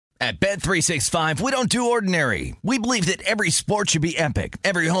At Bet365, we don't do ordinary. We believe that every sport should be epic.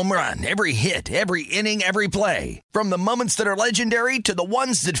 Every home run, every hit, every inning, every play. From the moments that are legendary to the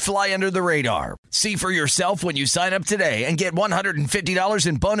ones that fly under the radar. See for yourself when you sign up today and get $150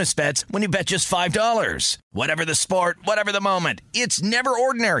 in bonus bets when you bet just $5. Whatever the sport, whatever the moment, it's never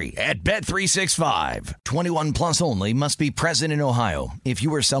ordinary at Bet365. 21 plus only. Must be present in Ohio. If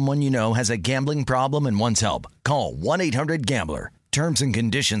you or someone you know has a gambling problem and wants help, call 1-800-GAMBLER. Terms and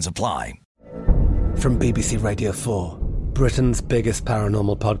conditions apply. From BBC Radio 4, Britain's biggest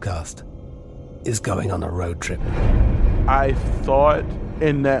paranormal podcast is going on a road trip. I thought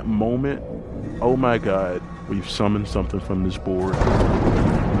in that moment, oh my God, we've summoned something from this board.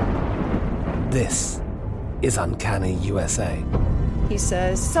 This is Uncanny USA. He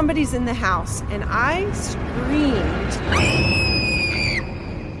says, somebody's in the house, and I screamed.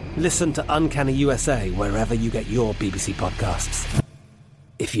 Listen to Uncanny USA wherever you get your BBC podcasts,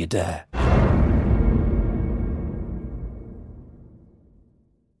 if you dare.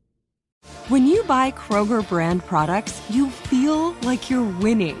 When you buy Kroger brand products, you feel like you're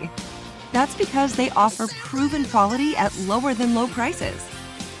winning. That's because they offer proven quality at lower than low prices.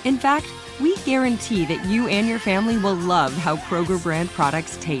 In fact, we guarantee that you and your family will love how Kroger brand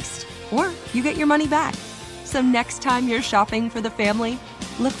products taste, or you get your money back. So next time you're shopping for the family,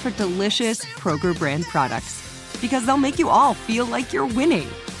 look for delicious Kroger brand products, because they'll make you all feel like you're winning.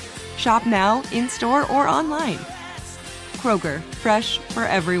 Shop now, in-store, or online. Kroger, fresh for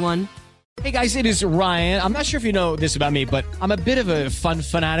everyone. Hey guys, it is Ryan. I'm not sure if you know this about me, but I'm a bit of a fun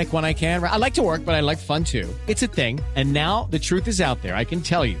fanatic when I can. I like to work, but I like fun too. It's a thing. And now the truth is out there. I can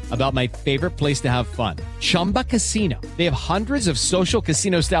tell you about my favorite place to have fun. Chumba Casino. They have hundreds of social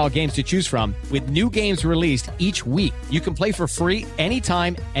casino style games to choose from with new games released each week. You can play for free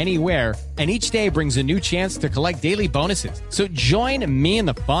anytime, anywhere. And each day brings a new chance to collect daily bonuses. So join me in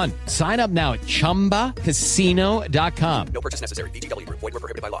the fun. Sign up now at ChumbaCasino.com. No purchase necessary. VGW. Void where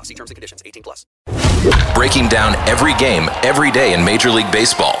prohibited by law. See terms and conditions. 18 plus. Breaking down every game, every day in Major League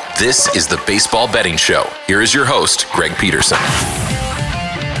Baseball. This is the Baseball Betting Show. Here is your host, Greg Peterson.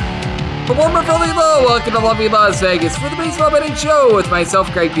 From warmer Philly low, welcome to lovely Las Vegas for the Baseball Betting Show with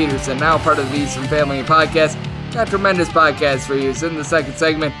myself, Greg Peterson, now part of the Beast Family Podcast. Got a tremendous podcast for you. So in the second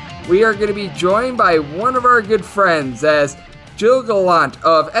segment, we are going to be joined by one of our good friends as Jill Gallant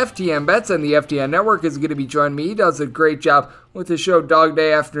of FTN Bets and the FTN Network is going to be joining me. He does a great job with the show Dog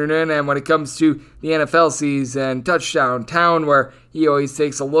Day Afternoon, and when it comes to the NFL season, Touchdown Town, where he always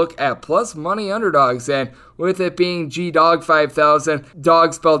takes a look at plus money underdogs, and with it being G-Dog 5000,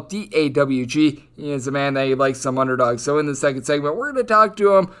 dog spelled D-A-W-G, he is a man that he likes some underdogs. So in the second segment, we're going to talk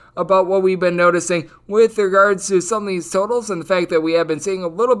to him about what we've been noticing with regards to some of these totals and the fact that we have been seeing a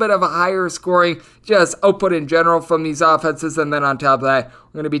little bit of a higher scoring just output in general from these offenses, and then on top of that,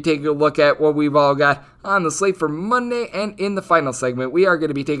 we're going to be taking a look at what we've all got on the slate for Monday, and in the final segment, we are going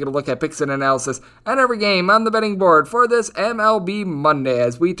to be taking a look at picks and analysis on every game on the betting board for this MLB Monday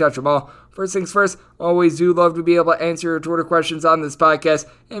as we touch them all. First things first, always do love to be able to answer your Twitter questions on this podcast,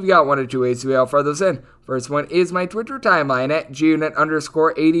 and if you got one or two ways to be able to throw those in. First one is my Twitter timeline at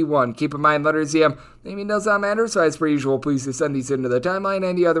GUnit_81. Keep in mind, letters EM, naming does not matter, so as per usual, please do send these into the timeline,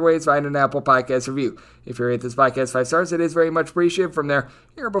 and the other way is find an Apple Podcast review. If you rate this podcast 5 stars, it is very much appreciated. From there,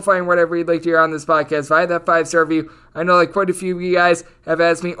 you're able to find whatever you'd like to hear on this podcast via that 5-star review. I know that quite a few of you guys have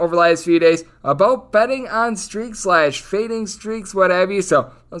asked me over the last few days about betting on streaks / fading streaks, what have you,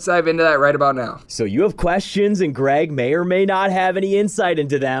 so let's dive into that right about now. So you have questions, and Greg may or may not have any insight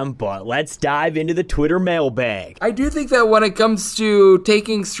into them, but let's dive into the Twitter mailbag. I do think that when it comes to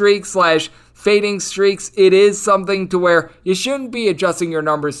taking streaks / fading streaks, it is something to where you shouldn't be adjusting your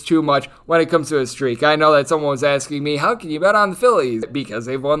numbers too much when it comes to a streak. I know that someone was asking me, how can you bet on the Phillies? Because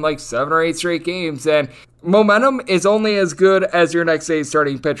they've won like 7 or 8 straight games, and momentum is only as good as your next day's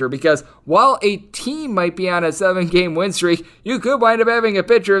starting pitcher, because while a team might be on a 7-game win streak, you could wind up having a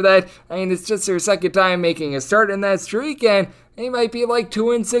pitcher that, it's just their second time making a start in that streak, and they might be like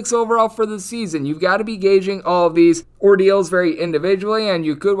 2-6 overall for the season. You've got to be gauging all of these ordeals very individually, and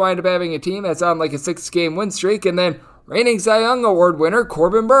you could wind up having a team that's on like a 6-game win streak, and then reigning Cy Young Award winner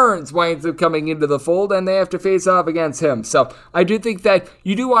Corbin Burns winds up coming into the fold, and they have to face off against him. So I do think that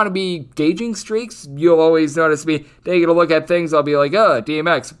you do want to be gauging streaks. You'll always notice me taking a look at things. I'll be like,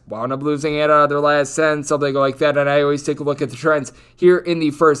 DMX wound up losing it out of their last 10, something like that. And I always take a look at the trends here in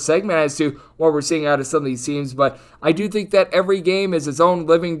the first segment as to what we're seeing out of some of these teams. But I do think that every game is its own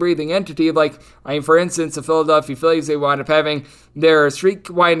living, breathing entity. Like, for instance, the Philadelphia Phillies, they wound up having their streak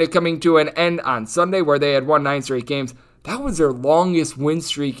wind up coming to an end on Sunday where they had won 9 straight games. that was their longest win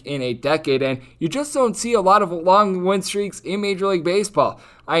streak in a decade, and you just don't see a lot of long win streaks in Major League Baseball.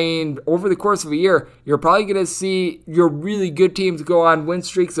 I mean, over the course of a year, you're probably going to see your really good teams go on win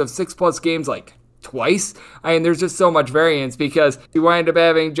streaks of 6+ games like twice. I mean, there's just so much variance because you wind up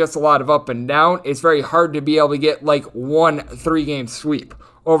having just a lot of up and down. It's very hard to be able to get like 1 3-game sweep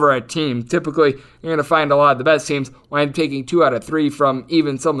over a team. Typically, you're going to find a lot of the best teams wind up taking 2 out of 3 from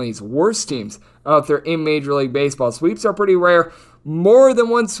even some of these worst teams out there in Major League Baseball. Sweeps are pretty rare. More than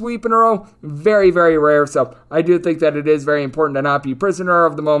 1 sweep in a row, very, very rare. So I do think that it is very important to not be prisoner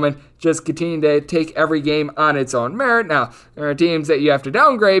of the moment. Just continue to take every game on its own merit. Now, there are teams that you have to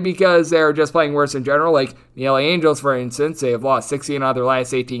downgrade because they're just playing worse in general, like the LA Angels, for instance. They have lost 16 out of their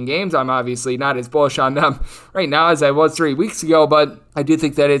last 18 games. I'm obviously not as bullish on them right now as I was 3 weeks ago, but I do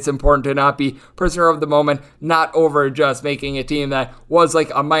think that it's important to not be prisoner of the moment, not over just making a team that was like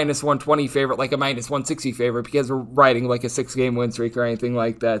a -120 favorite, like a -160 favorite, because we're riding like a 6-game win streak or anything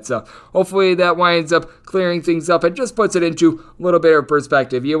like that. So hopefully that winds up clearing things up and just puts it into a little bit of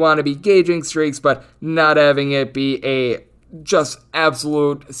perspective. You want to be gauging streaks, but not having it be a just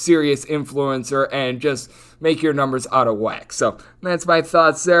absolute serious influencer and just make your numbers out of whack. So that's my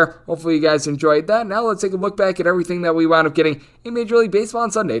thoughts there. Hopefully you guys enjoyed that. Now let's take a look back at everything that we wound up getting in Major League Baseball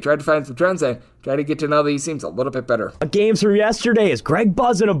on Sunday. Try to find some trends and try to get to know these teams a little bit better. Games from yesterday is Greg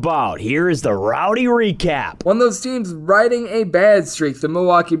buzzing about. Here is the rowdy recap. One of those teams riding a bad streak, the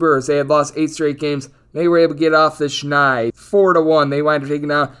Milwaukee Brewers. They had lost 8 straight games. They were able to get off the schneid 4-1. They wind up taking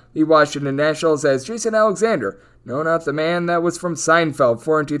down the Washington Nationals as Jason Alexander, no, not the man that was from Seinfeld,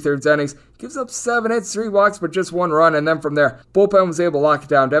 4 2/3 innings, gives up 7 hits, 3 walks, but just 1 run, and then from there, bullpen was able to lock it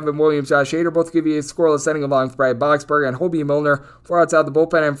down. Devin Williams, Josh Hader both give you a scoreless inning along with Brad Boxberg and Hobie Milner, 4 outs out of the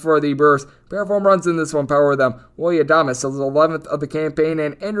bullpen, and for the Brewers, pair of home runs in this one power them. Willie Adames, his 11th of the campaign,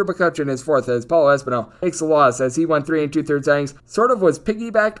 and Andrew McCutchen, his 4th, as Paulo Espino takes a loss as he went 3 2/3 innings. Sort of was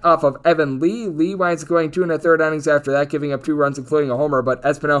piggybacked off of Evan Lee. Lee winds up going 2 1/3 innings after that, giving up 2 runs, including a homer, but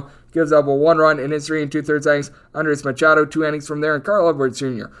Espino gives up a 1 run in his 3 2/3 innings. Andres Machado, 2 innings from there, and Carl Edwards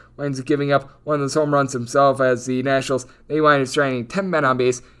Jr. winds up giving up one of those home runs himself as the Nationals, they wind up stranding 10 men on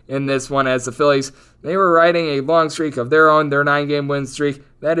base in this one as the Phillies, they were riding a long streak of their own, their 9-game win streak.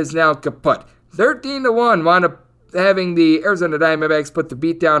 That is now kaput. 13-1 wound up having the Arizona Diamondbacks put the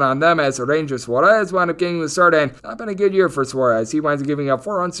beat down on them as Ranger Suarez wound up getting the start, and not been a good year for Suarez. He winds up giving up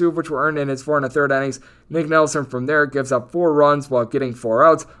 4 runs, 2 of which were earned in his 4 1/3 innings. Nick Nelson from there gives up 4 runs while getting 4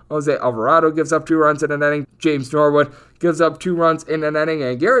 outs. Jose Alvarado gives up 2 runs in an inning. James Norwood gives up 2 runs in an inning,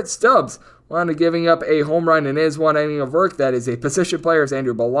 and Garrett Stubbs wound up giving up a home run in his 1 inning of work. That is a position player, as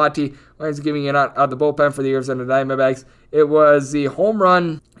Andrew Bellotti winds up giving it out of the bullpen for the Arizona Diamondbacks. It was the home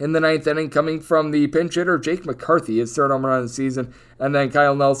run in the 9th inning coming from the pinch hitter Jake McCarthy, his 3rd home run of the season. And then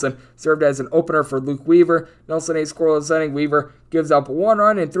Kyle Nelson served as an opener for Luke Weaver. Nelson a scoreless inning. Weaver gives up 1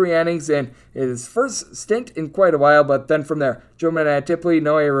 run in 3 innings in his first stint in quite a while. But then from there, Joe Manatipley,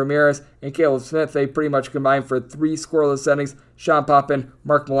 Noe Ramirez, and Caleb Smith, they pretty much combined for 3 scoreless innings. Sean Poppin,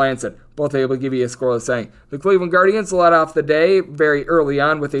 Mark Melancon, both able to give you a scoreless inning. The Cleveland Guardians led off the day very early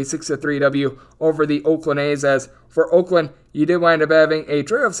on with a 6-3 W over the Oakland A's, as for Oakland, you did wind up having a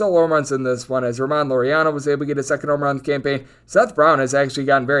trio of solo home runs in this one, as Ramon Laureano was able to get a 2nd home run in the campaign. Seth Brown has actually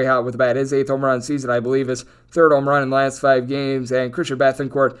gotten very hot with the bat. His 8th home run of the season, I believe, his 3rd home run in the last 5 games. And Christian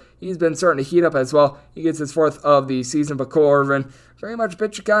Bethancourt, he's been starting to heat up as well. He gets his 4th of the season, but Cole Irvin, very much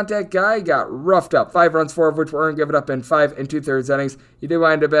pitch contact guy, got roughed up. 5 runs, 4 of which were earned, give it up in 5 2/3 innings. You did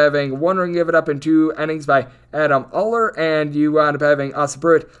wind up having 1 run, give it up in 2 innings by Adam Uller, and you wound up having Asa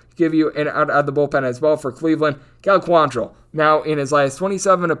Pruitt give you an out of the bullpen as well for Cleveland. Cal Quantrill, now in his last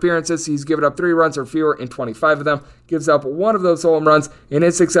 27 appearances, he's given up 3 runs or fewer in 25 of them. Gives up 1 of those home runs in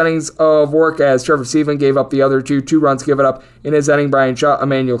his 6 innings of work, as Trevor Seaven gave up the other 2 runs given up in his inning. Brian Shaw,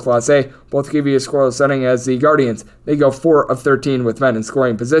 Emmanuel Clase, both give you a scoreless inning as the Guardians, they go 4 of 13 with men in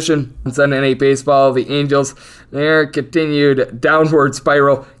scoring position. And Sunday Night Baseball, the Angels, their continued downward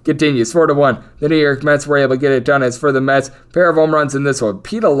spiral continues. 4-1. The New York Mets were able to get it done, as for the Mets, pair of home runs in this one.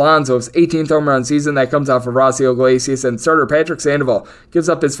 Pete Alonso's 18th home run season, that comes off of Rossio Iglesias, and starter Patrick Sandoval gives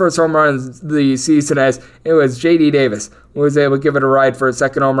up his 1st home run of the season, as it was J.D. Davis who was able to give it a ride for his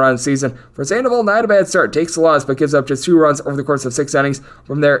 2nd home run of the season. For Sandoval, not a bad start. Takes the loss, but gives up just 2 runs over the course of 6 innings.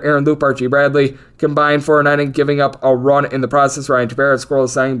 From there, Aaron Loop, Archie Bradley combined for an inning, giving up a run in the process. Ryan Tavera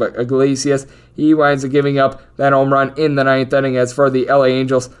scoreless inning, but Iglesias, he winds up giving up that home run in the 9th inning. As for the LA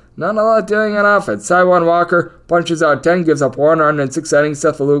Angels, not a lot doing on offense. Taijuan Walker punches out 10, gives up 1 run in 6 innings.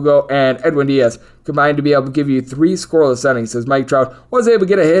 Seth Lugo and Edwin Diaz combined to be able to give you 3 scoreless innings, as Mike Trout was able to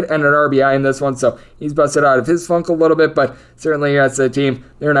get a hit and an RBI in this one, so he's busted out of his funk a little bit, but certainly that's the team.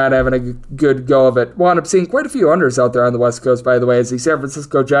 They're not having a good go of it. Wound up seeing quite a few unders out there on the West Coast, by the way, as the San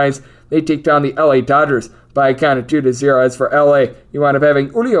Francisco Giants, they take down the LA Dodgers by a count of 2-0. As for LA, you wind up having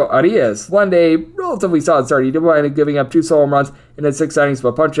Julio Arias lend a relatively solid start. He did wind up giving up 2 solo home runs in his 6 innings,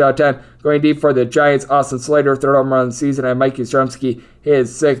 but punch out 10. Going deep for the Giants, Austin Slater, 3rd home run of the season, and Mike Yastrzemski,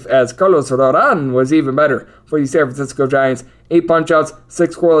 his 6th, as Carlos Rodon was even better for the San Francisco Giants. 8 punch outs,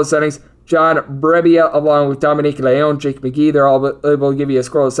 6 scoreless innings. John Brebbia, along with Dominique Leone, Jake McGee, they're all able to give you a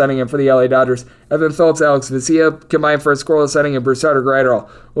scoreless inning. And for the LA Dodgers, Evan Phillips, Alex Vesia combined for a scoreless inning, and Bruce Graterol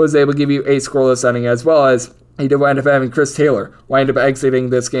was able to give you a scoreless inning, as well as he did wind up having Chris Taylor wind up exiting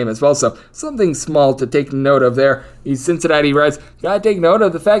this game as well. So something small to take note of there. The Cincinnati Reds got to take note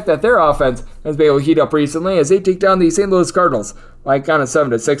of the fact that their offense has been able to heat up recently as they take down the St. Louis Cardinals by a count of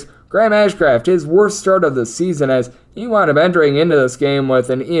 7-6. Graham Ashcraft, his worst start of the season, as he wound up entering into this game with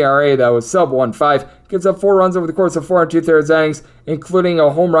an ERA that was sub 1.5. Gives up 4 runs over the course of 4 2/3 innings, including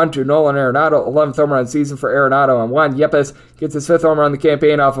a home run to Nolan Arenado, 11th home run season for Arenado, and Juan Yepes gets his 5th home run in the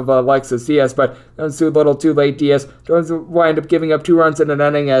campaign off of Alexis Diaz, but that was too little too late. Diaz wind up giving up 2 runs in an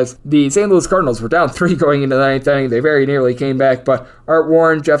inning as the St. Louis Cardinals were down 3 going into the 9th inning. They very nearly came back, but Art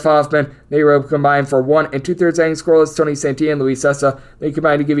Warren, Jeff Hoffman, they were combined for 1 2/3 innings scoreless. Tony Santia and Luis Sessa, they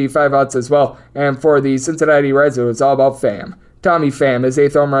combined to give you 5 outs as well. And for the Cincinnati Reds, it was all about Pham. Tommy Pham, his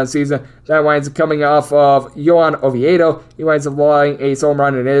 8th home run season, that winds up coming off of Johan Oviedo. He winds up allowing a home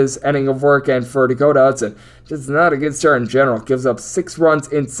run in his inning of work, and for Dakota Hudson, just not a good start in general. Gives up 6 runs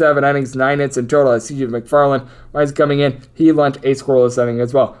in 7 innings, 9 hits in total, as CJ McFarland winds up coming in. He lent a scoreless inning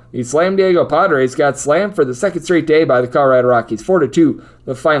as well. The Slam Diego Padres got slammed for the 2nd straight day by the Colorado Rockies. 4-2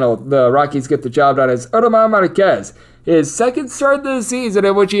 the final. The Rockies get the job done as Omar Marquez, his 2nd start of the season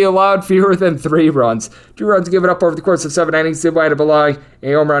in which he allowed fewer than 3 runs. 2 runs given up over the course of 7 innings, did wind up allowing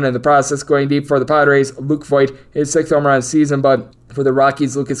a home run in the process. Going deep for the Padres, Luke Voigt, his 6th home run of the season, but for the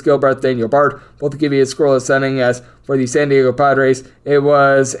Rockies, Lucas Gilbert, Daniel Bard, both give you a scoreless inning. As for the San Diego Padres, it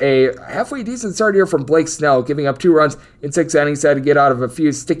was a halfway decent start here from Blake Snell, giving up 2 runs in 6 innings, had to get out of a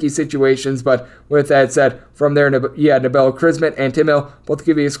few sticky situations, but with that said, from there, you had Nabel Christmas and Tim Hill, both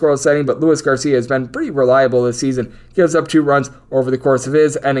give you a scoreless inning, but Luis Garcia has been pretty reliable this season, gives up 2 runs over the course of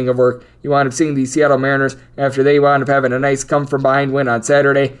his inning of work. You wind up seeing the Seattle Mariners, after they wound up having a nice come-from-behind win on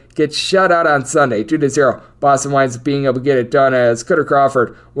Saturday, get shut out on Sunday, 2-0. Boston winds up being able to get it done as Cutter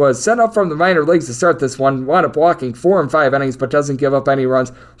Crawford was sent up from the minor leagues to start this one, wound up walking 4 and 5 innings, but doesn't give up any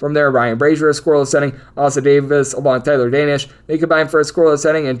runs. From there, Ryan Brazier, a scoreless inning. Austin Davis along Tyler Danish, they combine for a scoreless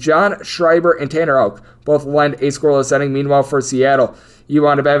inning, and John Schreiber and Tanner Houck both lend a scoreless inning. Meanwhile, for Seattle, you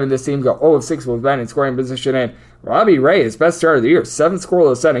wound up having this team go 0-6 with men in scoring position, and Robbie Ray, his best start of the year, 7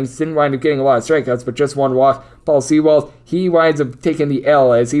 scoreless innings, didn't wind up getting a lot of strikeouts, but just 1 walk. Paul Sewald, he winds up taking the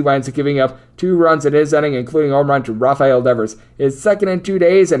L as he winds up giving up 2 runs in his inning, including a home run to Rafael Devers. His 2nd in 2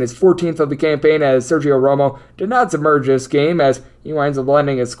 days and his 14th of the campaign, as Sergio Romo did not submerge this game as he winds up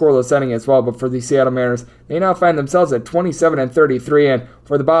lending a scoreless inning as well. But for the Seattle Mariners, they now find themselves at 27-33, and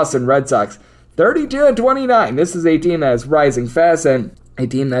for the Boston Red Sox, 32-29. This is a team that is rising fast, and a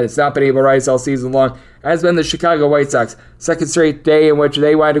team that has not been able to rise all season long has been the Chicago White Sox. 2nd straight day in which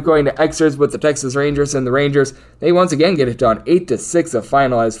they wind up going to extras with the Texas Rangers, and the Rangers, they once again get it done. 8-6 a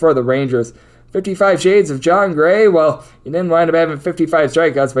final. As for the Rangers, 55 Shades of John Gray, well, he didn't wind up having 55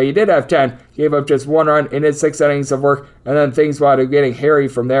 strikeouts, but he did have 10. Gave up just 1 run in his 6 innings of work, and then things wound up getting hairy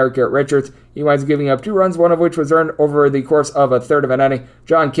from there. Garrett Richards, he winds up giving up 2 runs, one of which was earned over the course of a third of an inning.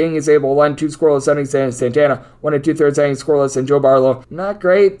 John King is able to lend 2 scoreless innings, and Santana 1 2/3 innings scoreless, and Joe Barlow, not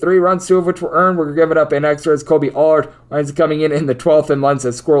great. 3 runs, 2 of which were earned, were given up in extras. Colby Allard winds up coming in the 12th and lends a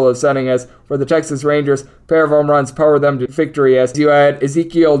scoreless inning. As for the Texas Rangers, pair of home runs power them to victory, as you had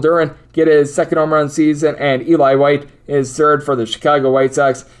Ezekiel Duran get his 2nd home run season, and Eli White is 3rd for the Chicago White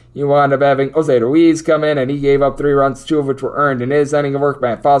Sox. You wound up having Jose Ruiz come in, and he gave up 3 runs, 2 of which were earned in his inning of work.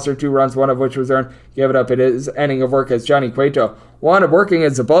 Matt Foster, 2 runs, 1 of which was earned, gave it up in his inning of work, as Johnny Cueto wound up working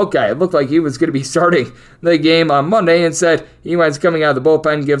as a bulk guy. It looked like he was going to be starting the game on Monday. Instead, he winds up coming out of the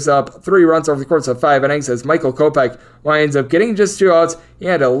bullpen, gives up 3 runs over the course of 5 innings, as Michael Kopech winds up getting just 2 outs. He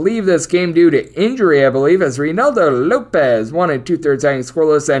had to leave this game due to injury, I believe, as Reynaldo Lopez 1 2/3 innings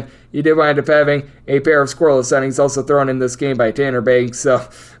scoreless, and you did wind up having a pair of scoreless innings also thrown in this game by Tanner Banks. So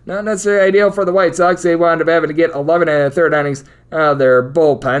not necessarily ideal for the White Sox. They wound up having to get 11 1/3 innings out of their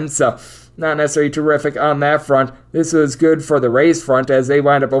bullpen, so not necessarily terrific on that front. This was good for the Rays front as they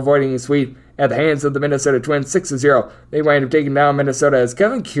wind up avoiding a sweep at the hands of the Minnesota Twins 6-0. They wind up taking down Minnesota as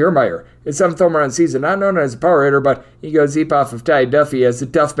Kevin Kiermaier, his 7th home run season, not known as a power hitter, but he goes deep off of Ty Duffy as the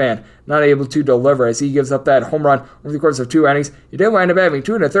Duff Man, not able to deliver as he gives up that home run over the course of 2 innings. You did wind up having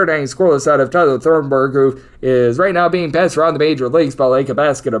 2 1/3 innings scoreless out of Tyler Thornburg, who is right now being passed around the major leagues by like a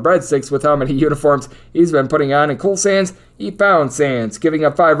basket of breadsticks with how many uniforms he's been putting on. And Cole Sands, he pounds Sands, giving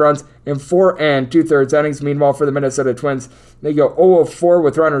up 5 runs in 4 2/3 innings. Meanwhile, for the Minnesota Twins, they go 0-4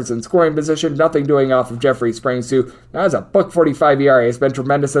 with runners in scoring position, nothing doing off of Jeffrey Springs, who now has a .45 ERA. It's been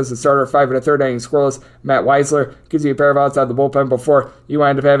tremendous as a starter, 5 1/3 innings scoreless. Matt Weisler gives you a pair of outs out of the bullpen before you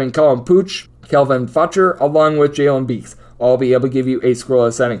wind up having Colin Pooch, Kelvin Futcher, along with Jalen Beeks, all be able to give you a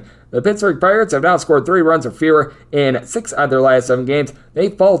scoreless inning. The Pittsburgh Pirates have now scored 3 runs or fewer in 6 out of their last 7 games. They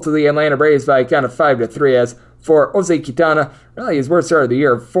fall to the Atlanta Braves by a count of 5-3 as for Jose Quintana, really his worst start of the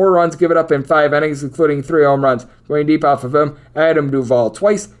year. 4 runs given up in 5 innings, including 3 home runs. Going deep off of him, Adam Duvall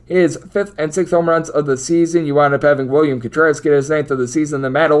twice, his 5th and 6th home runs of the season. You wind up having William Contreras get his 9th of the season,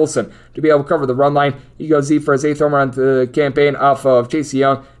 then Matt Olson to be able to cover the run line. He goes deep for his 8th home run of the campaign off of Chase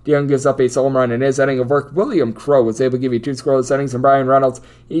Young. DeYoung gives up a solo home run in his inning of work. William Crowe was able to give you 2 scoreless innings, and Brian Reynolds,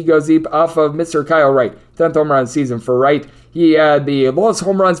 he goes deep off of Mr. Kyle Wright. 10th home run season for Wright. He had the lowest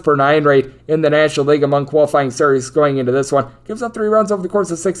home runs per 9 rate in the National League among qualifying starters going into this one. Gives up 3 runs over the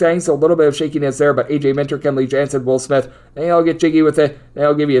course of 6 innings, so a little bit of shakiness there, but AJ Minter, Kenley Jansen, Will Smith, they all get jiggy with it.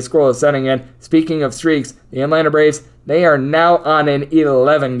 They'll give you a scoreless inning. And speaking of streaks, the Atlanta Braves, they are now on an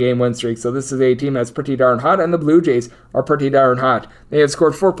 11-game win streak, so this is a team that's pretty darn hot, and the Blue Jays are pretty darn hot. They have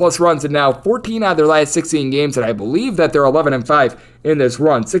scored 4+ runs in now 14 out of their last 16 games, and I believe that they're 11-5 in this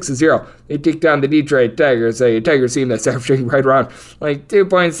run, 6-0. They take down the Detroit Tigers, a Tigers team that's averaging right around like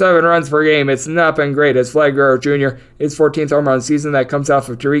 2.7 runs per game. It's not been great as Vlad Guerrero Jr., his 14th home run season, that comes off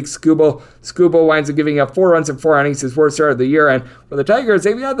of Tariq Skubal. Skubal winds up giving up 4 runs in 4 innings, his worst start of the year, and for the Tigers,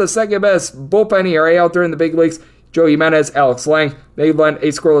 they've got the second best bullpen ERA out there in the big leagues. Joey Jimenez, Alex Lang, they lent a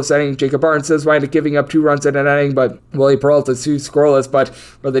scoreless inning. Jacob Barnes says wind up giving up 2 runs in an inning, but Willie Peralta's 2 scoreless. But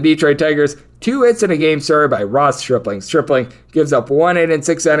for the Detroit Tigers, 2 hits in a game started by Ross Stripling. Stripling gives up 1 hit in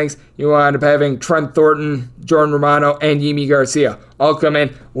 6 innings. You wind up having Trent Thornton, Jordan Romano, and Yimi Garcia all come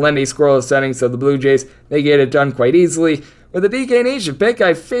in, lend a scoreless inning. So the Blue Jays, they get it done quite easily. With the DK Nation pick,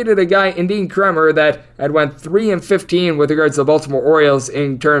 I faded a guy in Dean Kremer that had went 3-15 with regards to the Baltimore Orioles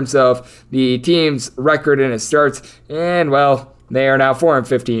in terms of the team's record in his starts. And, well, they are now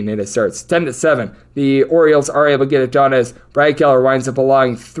 4-15 in his starts. 10-7. The Orioles are able to get it done as Brad Keller winds up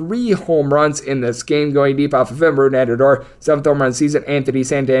allowing 3 home runs in this game, going deep off of him. Ruben Andador, 7th home run season. Anthony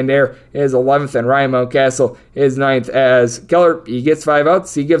Santander is 11th, and Ryan Mountcastle is 9th. As Keller, he gets 5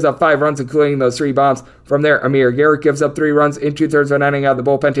 outs. He gives up 5 runs, including those 3 bombs. From there, Amir Garrett gives up 3 runs in 2/3 of an inning out of the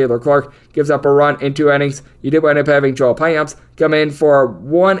bullpen. Taylor Clark gives up a run in 2 innings. You did wind up having Joel Payamps come in for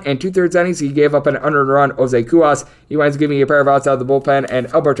 1 2/3 innings. He gave up an unearned run. Jose Cuas, he winds up giving you a pair of outs out of the bullpen,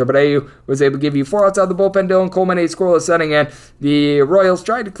 and Alberto Abreu was able to give you 4 outs out of the bullpen. Dylan Coleman, a scoreless inning, and the Royals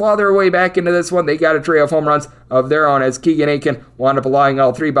tried to claw their way back into this one. They got a trio of home runs of their own as Keegan Aiken wound up allowing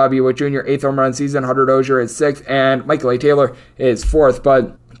all 3. Bobby Witt Jr., 8th home run season. Hunter Dozier is 6th, and Michael A. Taylor is 4th.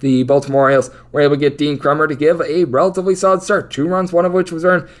 But the Baltimore Orioles were able to get Dean Kremer to give a relatively solid start. 2 runs, 1 of which was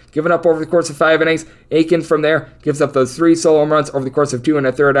earned, given up over the course of 5 innings. Aiken from there gives up those 3 solo home runs over the course of 2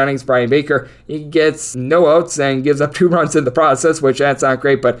 1/3 innings. Brian Baker, he gets no outs and gives up 2 runs in the process, which that's not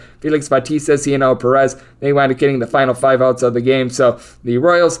great, but Felix Bautista, Cianel Perez, they wind up getting the final 5 outs of the game. So the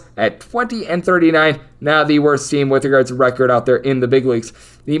Royals at 20-39, now the worst team with regards to record out there in the big leagues.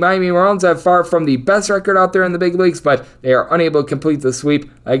 The Miami Marlins have far from the best record out there in the big leagues, but they are unable to complete the sweep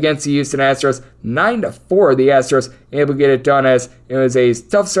against the Houston Astros. 9-4, the Astros able to get it done as it was a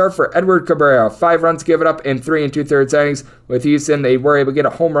tough start for Edward Cabrera. 5 runs given up in 3 2/3 innings. With Houston, they were able to get a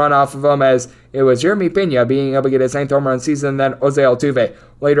home run off of him as it was Jeremy Pena being able to get his 9th home run season, then Jose Altuve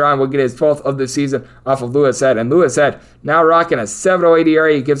later on will get his 12th of the season off of Louis Head. And Louis Head now rocking a 7.08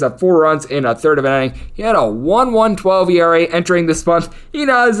 ERA. He gives up 4 runs in 1/3 of an inning. He had a 1.12 ERA entering this month. He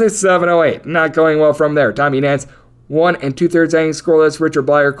now has a 7.08. Not going well from there. Tommy Nance, 1 2/3 innings scoreless. Richard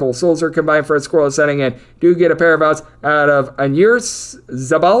Blyer, Cole Sulzer combined for a scoreless inning, and do get a pair of outs out of Anurs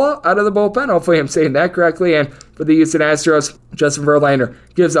Zabala out of the bullpen. Hopefully I'm saying that correctly. And for the Houston Astros, Justin Verlander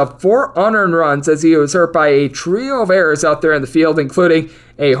gives up 4 unearned runs as he was hurt by a trio of errors out there in the field, including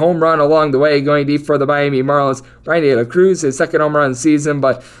a home run along the way going deep for the Miami Marlins. Brian De La Cruz, his 2nd home run of the season,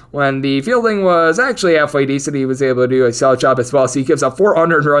 but when the fielding was actually halfway decent, he was able to do a solid job as well. So he gives up 4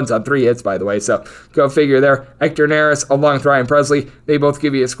 unearned runs on 3 hits, by the way, so go figure there. Hector Neris along with Ryan Presley, they both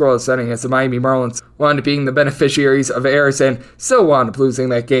give you a scoreless inning as the Miami Marlins wound up being the beneficiaries of errors and still wound up losing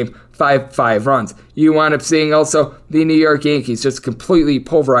that game 5 runs. You wind up seeing also the New York Yankees just completely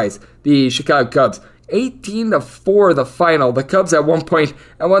pulverize the Chicago Cubs. 18-4 the final. The Cubs at one point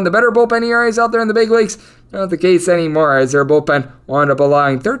had one of the better bullpen ERAs out there in the big leagues. Not the case anymore, as their bullpen wound up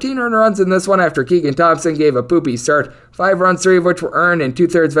allowing 13 earned runs in this one after Keegan Thompson gave a poopy start. 5 runs, 3 of which were earned in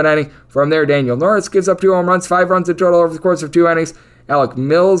 2/3 of an inning. From there, Daniel Norris gives up 2 home runs, 5 runs in total over the course of 2 innings. Alec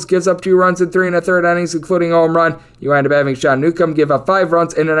Mills gives up 2 runs in 3 1/3 innings, including a home run. You wind up having Sean Newcomb give up 5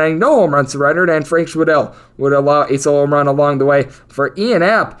 runs in an inning, no home runs surrendered, and Frank Schwedel would allow a solo home run along the way. For Ian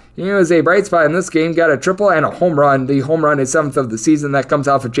Happ, he was a bright spot in this game, got a triple and a home run. The home run is 7th of the season. That comes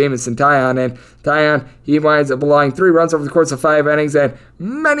off of Jameson Taillon, and Taillon, he winds up allowing 3 runs over the course of 5 innings, and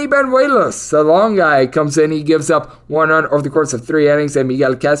Manny Benuelos, the long guy, comes in. He gives up 1 run over the course of 3 innings, and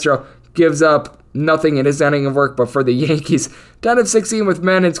Miguel Castro gives up nothing in his inning of work. But for the Yankees, 10 of 16 with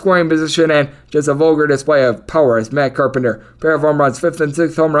men in scoring position, and just a vulgar display of power as Matt Carpenter, pair of home runs, 5th and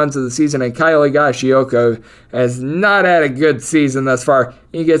 6th home runs of the season, and Kyle Higashioka has not had a good season thus far.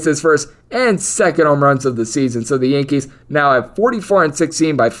 He gets his first and second home runs of the season. So the Yankees now have 44 and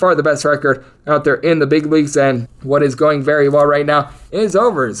 16, by far the best record out there in the big leagues, and what is going very well right now is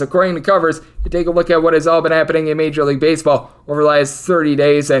overs. According to Covers, you take a look at what has all been happening in Major League Baseball over the last 30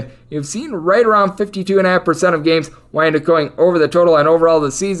 days, and you've seen right around 52.5% of games wind up going over the total, and overall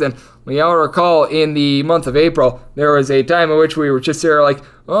this season, we all recall in the month of April, there was a time in which we were just here like,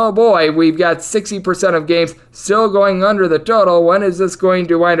 oh boy, we've got 60% of games still going under the total. When is this going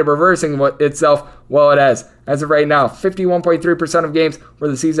to wind up reversing itself? Well, it has. As of right now, 51.3% of games for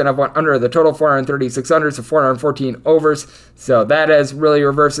the season have went under the total, 436 unders to 414 overs. So that has really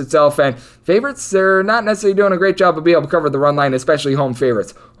reversed itself. And favorites, they're not necessarily doing a great job of being able to cover the run line, especially home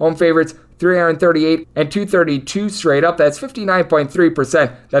favorites. Home favorites, 338 and 232 straight up. That's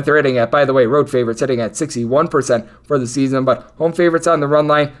 59.3% that they're hitting at. By the way, road favorites hitting at 61% for the season. But home favorites on the run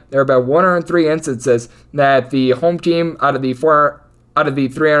line, there are about 103 instances that the home team out of the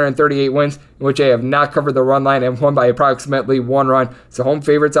 338 wins in which they have not covered the run line and won by approximately 1 run. So home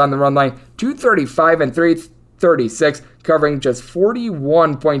favorites on the run line, 235 and 336, covering just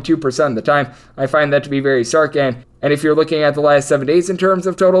 41.2% of the time. I find that to be very stark, and if you're looking at the last 7 days in terms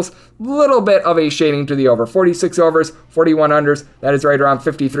of totals, little bit of a shading to the over. 46 overs, 41 unders, that is right around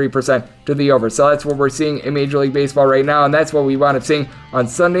 53% to the over. So that's what we're seeing in Major League Baseball right now, and that's what we wound up seeing on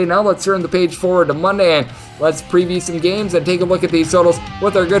Sunday. Now let's turn the page forward to Monday, and let's preview some games and take a look at these totals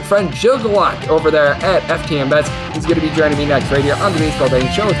with our good friend Jill Gallant over there at FTN Bets, who's going to be joining me next right here on the Baseball Betting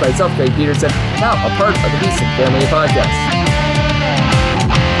Show with myself, Greg Peterson, now a part of the VSiN Family Podcast.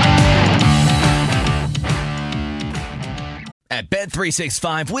 At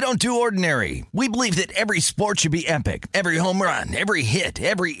Bet365, we don't do ordinary. We believe that every sport should be epic. Every home run, every hit,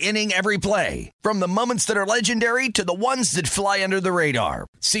 every inning, every play. From the moments that are legendary to the ones that fly under the radar.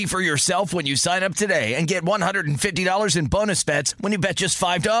 See for yourself when you sign up today and get $150 in bonus bets when you bet just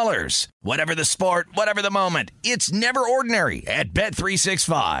 $5. Whatever the sport, whatever the moment, it's never ordinary at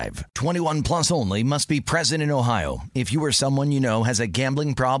Bet365. 21 plus only. Must be present in Ohio. If you or someone you know has a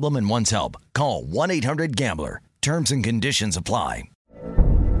gambling problem and wants help, call 1-800-GAMBLER. Terms and conditions apply.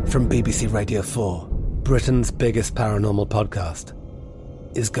 From BBC Radio 4, Britain's biggest paranormal podcast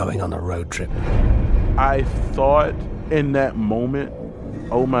is going on a road trip. I thought in that moment,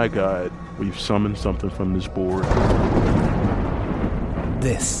 oh my God, we've summoned something from this board.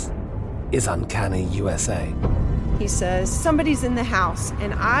 This is Uncanny USA. He says, somebody's in the house,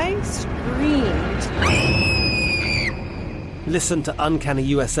 and I screamed. Listen to Uncanny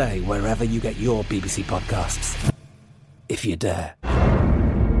USA wherever you get your BBC podcasts, if you dare.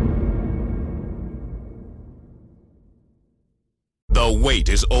 The wait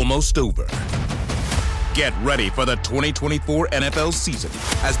is almost over. Get ready for the 2024 NFL season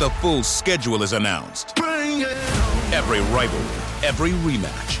as the full schedule is announced. Every rivalry, every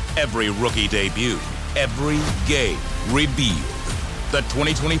rematch, every rookie debut, every game revealed. The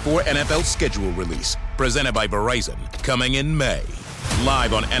 2024 NFL schedule release, presented by Verizon, coming in May.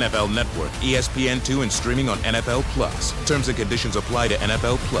 Live on NFL Network, ESPN2, and streaming on NFL Plus. Terms and conditions apply to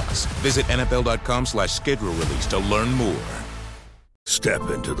NFL Plus. Visit NFL.com/schedule release to learn more. Step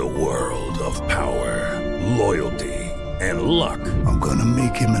into the world of power, loyalty, and luck. I'm gonna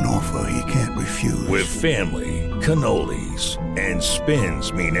make him an offer he can't refuse. With family, cannolis, and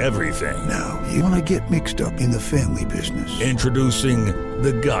spins mean everything. Now, you wanna get mixed up in the family business. Introducing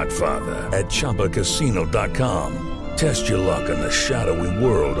The Godfather at ChumbaCasino.com. Test your luck in the shadowy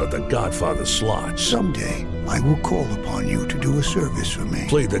world of The Godfather slot. Someday, I will call upon you to do a service for me.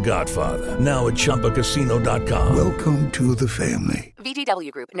 Play The Godfather, now at ChumbaCasino.com. Welcome to the family.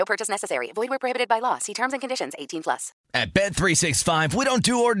 VGW Group. No purchase necessary. Void where prohibited by law. See terms and conditions. 18+. At Bet365, we don't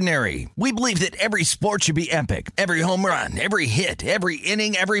do ordinary. We believe that every sport should be epic. Every home run, every hit, every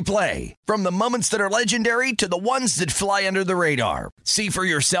inning, every play. From the moments that are legendary to the ones that fly under the radar. See for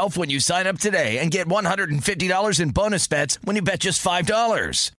yourself when you sign up today and get $150 in bonus bets when you bet just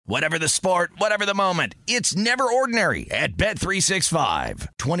 $5. Whatever the sport, whatever the moment, it's never ordinary at Bet365.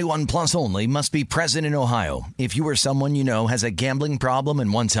 21 plus only. Must be present in Ohio. If you or someone you know has a gambling problem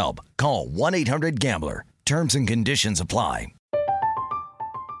and wants help, call 1-800-GAMBLER. Terms and conditions apply.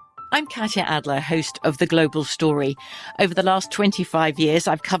 I'm Katya Adler, host of The Global Story. Over the last 25 years,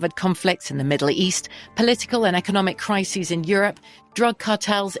 I've covered conflicts in the Middle East, political and economic crises in Europe, drug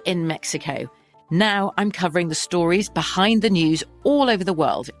cartels in Mexico. Now I'm covering the stories behind the news all over the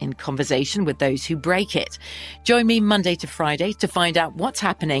world in conversation with those who break it. Join me Monday to Friday to find out what's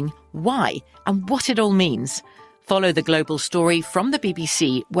happening, why, and what it all means. Follow The Global Story from the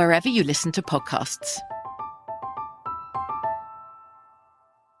BBC wherever you listen to podcasts.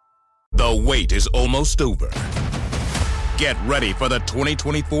 The wait is almost over. Get ready for the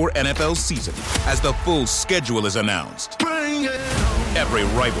 2024 NFL season as the full schedule is announced. Every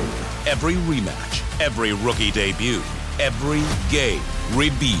rivalry, every rematch, every rookie debut, every game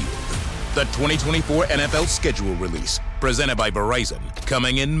revealed. The 2024 NFL schedule release, presented by Verizon,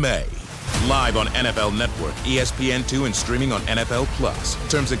 coming in May. Live on NFL Network, ESPN2, and streaming on NFL Plus.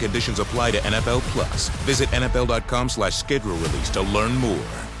 Terms and conditions apply to NFL Plus. Visit NFL.com/schedule release to learn more.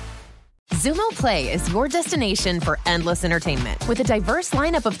 Xumo Play is your destination for endless entertainment. With a diverse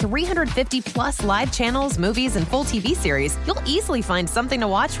lineup of 350-plus live channels, movies, and full TV series, you'll easily find something to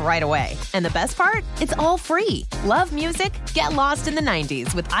watch right away. And the best part? It's all free. Love music? Get lost in the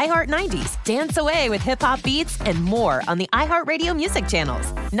 90s with iHeart 90s, dance away with hip-hop beats, and more on the iHeartRadio music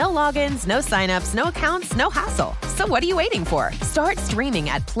channels. No logins, no signups, no accounts, no hassle. So what are you waiting for? Start streaming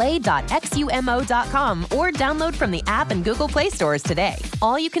at play.xumo.com or download from the app and Google Play stores today.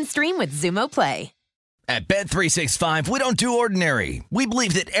 All you can stream with Xumo Play. At Bet365, we don't do ordinary. We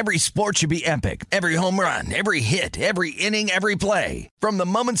believe that every sport should be epic. Every home run, every hit, every inning, every play. From the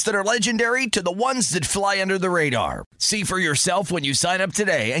moments that are legendary to the ones that fly under the radar. See for yourself when you sign up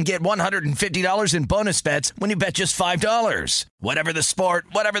today and get $150 in bonus bets when you bet just $5. Whatever the sport,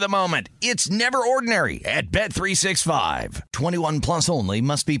 whatever the moment, it's never ordinary at Bet365. 21 plus only.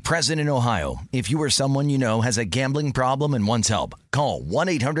 Must be present in Ohio. If you or someone you know has a gambling problem and wants help, call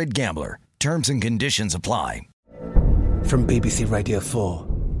 1-800-GAMBLER. Terms and conditions apply. From BBC Radio 4,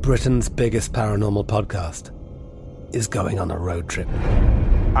 Britain's biggest paranormal podcast is going on a road trip.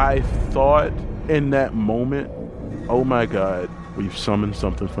 I thought in that moment, oh my God, we've summoned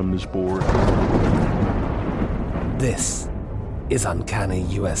something from this board. This is Uncanny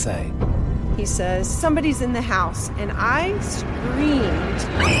USA. He says, somebody's in the house, and I screamed.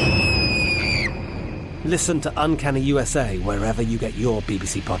 Listen to Uncanny USA wherever you get your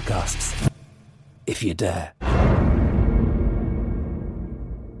BBC podcasts, if you dare.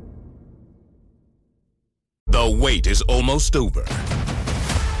 The wait is almost over.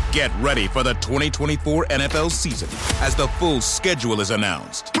 Get ready for the 2024 NFL season as the full schedule is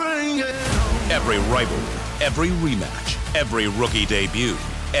announced. Every rivalry, every rematch, every rookie debut,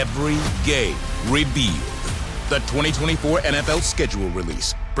 every game revealed. The 2024 NFL schedule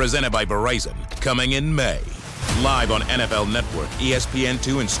release, presented by Verizon, coming in May. Live on NFL Network,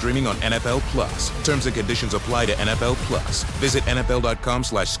 ESPN2, and streaming on NFL Plus. Terms and conditions apply to NFL Plus. Visit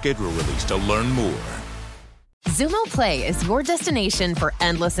NFL.com/schedule release to learn more. Xumo Play is your destination for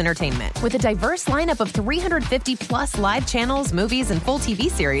endless entertainment. With a diverse lineup of 350-plus live channels, movies, and full TV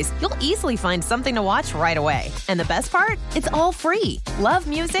series, you'll easily find something to watch right away. And the best part? It's all free. Love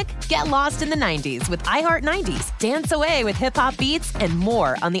music? Get lost in the 90s with iHeart 90s, dance away with hip-hop beats, and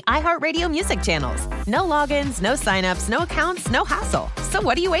more on the iHeartRadio music channels. No logins, no signups, no accounts, no hassle. So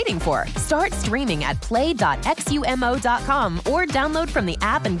what are you waiting for? Start streaming at play.xumo.com or download from the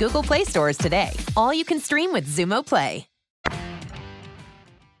app and Google Play stores today. All you can stream with Xumo Play.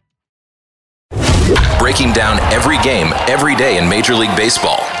 Breaking down every game, every day in Major League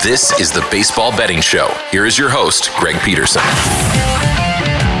Baseball. This is the Baseball Betting Show. Here is your host, Greg Peterson.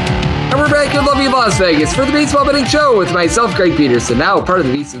 And we're back in lovely Las Vegas for the Baseball Betting Show with myself, Greg Peterson, now part of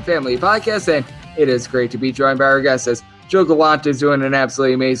the VSiN Family Podcast, and it is great to be joined by our guest as Joe Galante is doing an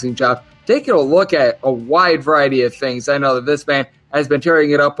absolutely amazing job taking a look at a wide variety of things. I know that this man has been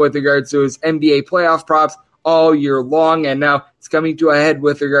tearing it up with regards to his NBA playoff props all year long, and now it's coming to a head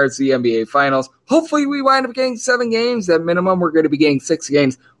with regards to the NBA Finals. Hopefully we wind up getting 7 games. At minimum, we're going to be getting 6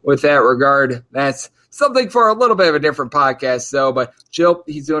 games with that regard. That's something for a little bit of a different podcast, though. But Jill,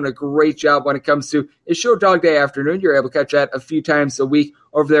 he's doing a great job when it comes to his show Dog Day Afternoon. You're able to catch that a few times a week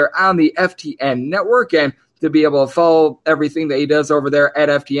over there on the FTN network. And to be able to follow everything that he does over there at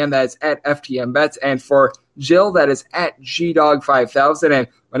FTN, that is at FTN Bets. And for Jill, that is at GDog5000. And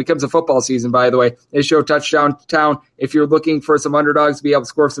when it comes to football season, by the way, his show Touchdown Town, if you're looking for some underdogs to be able to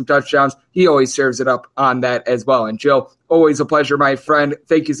score some touchdowns, he always serves it up on that as well. And Jill, always a pleasure, my friend.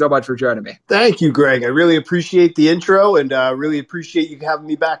 Thank you so much for joining me. Thank you, Greg. I really appreciate the intro and really appreciate you having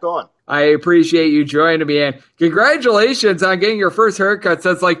me back on. I appreciate you joining me, and congratulations on getting your first haircut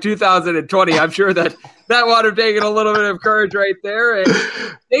since like 2020. I'm sure that would have taken a little bit of courage right there, and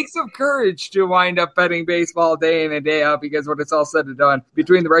it takes some courage to wind up betting baseball day in and day out, because when it's all said and done,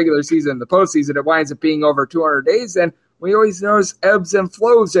 between the regular season and the postseason, it winds up being over 200 days, and we always notice ebbs and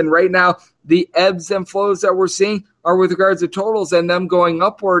flows, and right now the ebbs and flows that we're seeing are with regards to totals and them going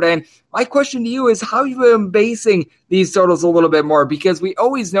upward. And my question to you is, how have you been basing these totals a little bit more? Because we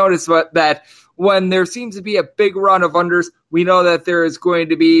always notice that when there seems to be a big run of unders, we know that there is going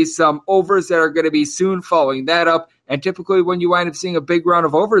to be some overs that are going to be soon following that up. And typically when you wind up seeing a big run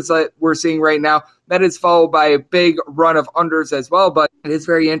of overs that we're seeing right now, that is followed by a big run of unders as well. But it is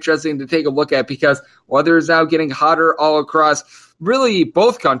very interesting to take a look at, because weather is now getting hotter all across really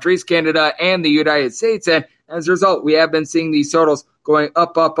both countries, Canada and the United States. And as a result, we have been seeing these totals going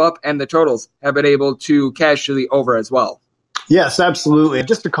up, and the totals have been able to cash to the over as well. Yes, absolutely.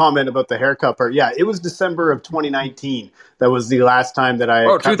 Just a comment about the haircut part. Yeah, it was December of 2019. That was the last time that I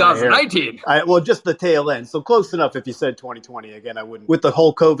cut 2019. My hair. Well, just the tail end. So close enough if you said 2020. Again, I wouldn't. With the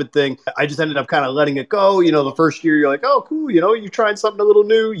whole COVID thing, I just ended up kind of letting it go. You know, the first year you're like, oh, cool. You know, you're trying something a little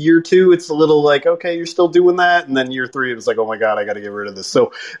new. Year 2, it's a little like, okay, you're still doing that. And then year 3, it was like, oh my God, I got to get rid of this.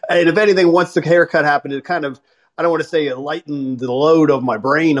 So, and if anything, once the haircut happened, it kind of, I don't want to say it lightened the load of my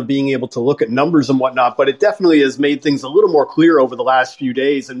brain of being able to look at numbers and whatnot, but it definitely has made things a little more clear over the last few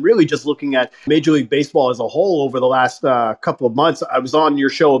days. And really just looking at Major League Baseball as a whole over the last couple of months. I was on your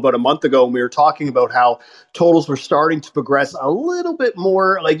show about a month ago, and we were talking about how totals were starting to progress a little bit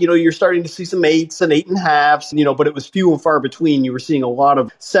more. Like, you know, you're starting to see some 8s and 8.5s, you know, but it was few and far between. You were seeing a lot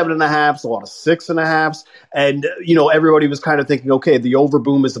of 7.5s, a lot of 6.5s. And, you know, everybody was kind of thinking, okay, the over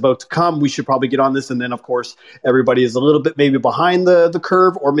boom is about to come. We should probably get on this. And then, of course, everybody is a little bit maybe behind the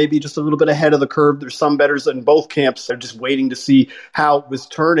curve, or maybe just a little bit ahead of the curve. There's some bettors in both camps. They're just waiting to see how it was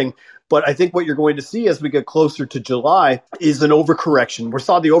turning. But I think what you're going to see as we get closer to July is an overcorrection. We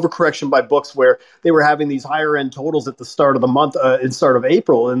saw the overcorrection by books where they were having these higher end totals at the start of the month, in start of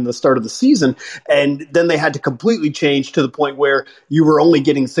April, in the start of the season. And then they had to completely change to the point where you were only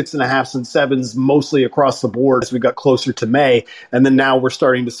getting 6.5s and 7s mostly across the board as we got closer to May. And then now we're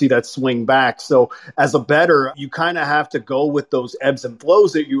starting to see that swing back. So as a bettor, you kind of have to go with those ebbs and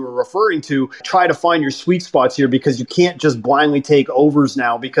flows that you were referring to. Try to find your sweet spots here, because you can't just blindly take overs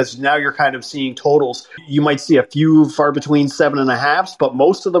now, because now you're kind of seeing totals. You might see a few far between 7.5s, but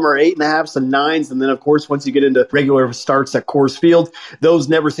most of them are 8.5s and 9s. And then, of course, once you get into regular starts at Coors Field, those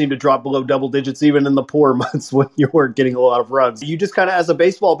never seem to drop below double digits, even in the poor months when you weren't getting a lot of runs. You just kind of, as a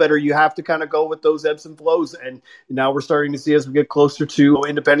baseball bettor, you have to kind of go with those ebbs and flows. And now we're starting to see, as we get closer to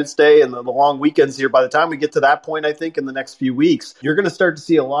Independence Day and the long weekends here, by the time we get to that point, I think in the next few weeks, you're going to start to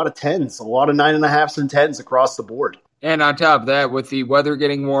see a lot of 10s, a lot of 9.5s and 10s across the board. And on top of that, with the weather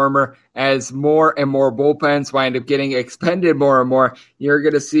getting warmer, as more and more bullpens wind up getting expended more and more, you're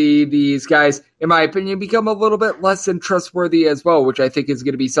going to see these guys, in my opinion, become a little bit less than trustworthy as well, which I think is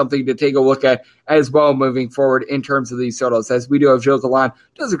going to be something to take a look at as well moving forward in terms of these totals. As we do have Joe Galan,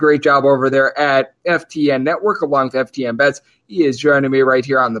 does a great job over there at FTN Network along with FTN Bets. He is joining me right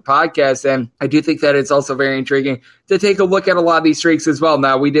here on the podcast, and I do think that it's also very intriguing to take a look at a lot of these streaks as well.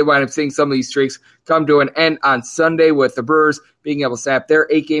 Now, we did wind up seeing some of these streaks come to an end on Sunday with the Brewers being able to snap their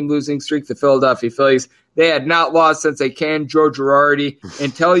 8-game losing streak. The Philadelphia Phillies, they had not lost since they canned Joe Girardi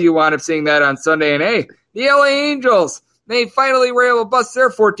until you wound up seeing that on Sunday. And hey, the LA Angels, they finally were able to bust their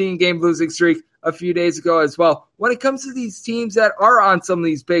 14-game losing streak a few days ago as well. When it comes to these teams that are on some of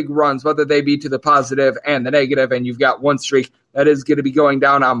these big runs, whether they be to the positive and the negative, and you've got one streak that is going to be going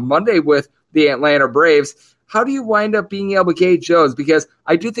down on Monday with the Atlanta Braves, how do you wind up being able to gauge those? Because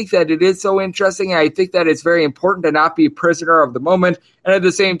I do think that it is so interesting, and I think that it's very important to not be a prisoner of the moment. And at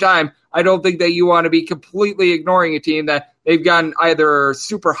the same time, I don't think that you want to be completely ignoring a team that they've gotten either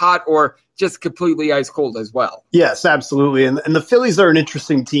super hot or just completely ice cold as well. Yes, absolutely. And the Phillies are an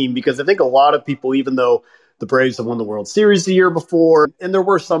interesting team, because I think a lot of people, even though the Braves have won the World Series the year before, and there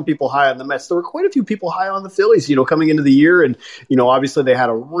were some people high on the Mets. There were quite a few people high on the Phillies, coming into the year, and, obviously they had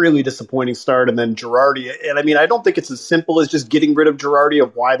a really disappointing start, and then Girardi. And I mean, I don't think it's as simple as just getting rid of Girardi,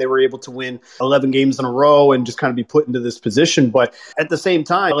 of why they were able to win 11 games in a row and just kind of be put into this position. But at the same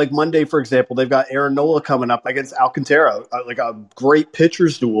time, like Monday, for example, they've got Aaron Nola coming up against Alcantara, like a great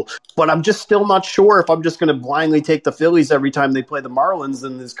pitcher's duel. But I'm just still not sure if I'm just going to blindly take the Phillies every time they play the Marlins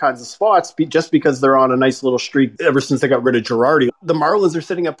in these kinds of spots, just because they're on a nice little streak ever since they got rid of Girardi. The Marlins are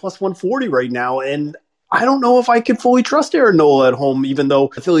sitting at plus 140 right now, and I don't know if I can fully trust Aaron Nola at home, even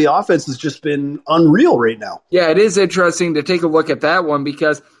though the Philly offense has just been unreal right now. Yeah, it is interesting to take a look at that one,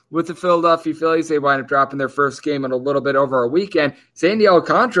 because with the Philadelphia Phillies, they wind up dropping their first game in a little bit over a weekend. Sandy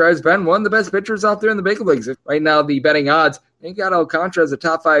Alcantara has been one of the best pitchers out there in the big leagues. Right now, the betting odds, they got Alcantara as a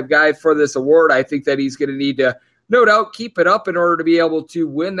top 5 guy for this award. I think that he's going to need to, no doubt, keep it up in order to be able to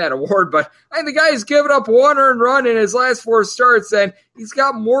win that award. But I think the guy has given up 1 earned run in his last 4 starts, and he's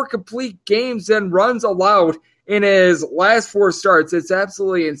got more complete games than runs allowed in his last 4 starts. It's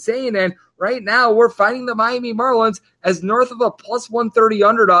absolutely insane. And right now, we're finding the Miami Marlins as north of a plus 130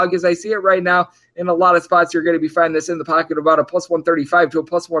 underdog, as I see it right now. In a lot of spots, you're going to be finding this in the pocket about a plus 135 to a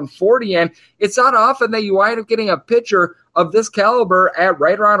plus 140. And it's not often that you wind up getting a pitcher of this caliber at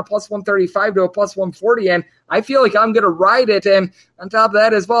right around a plus 135 to a plus 140. And I feel like I'm going to ride it. And on top of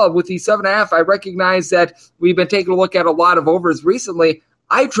that as well, with the 7.5, I recognize that we've been taking a look at a lot of overs recently.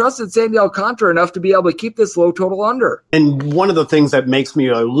 I trusted Sandy Alcantara enough to be able to keep this low total under. And one of the things that makes me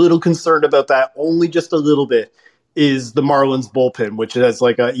a little concerned about that, only just a little bit, is the Marlins bullpen, which has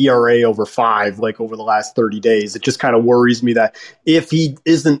like a ERA over 5, like over the last 30 days. It just kind of worries me that if he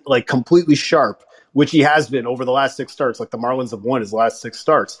isn't like completely sharp, which he has been over the last 6 starts, like the Marlins have won his last 6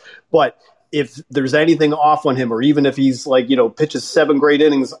 starts, but if there's anything off on him, or even if he's like, pitches 7 great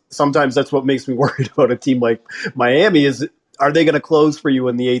innings, sometimes that's what makes me worried about a team like Miami is, are they going to close for you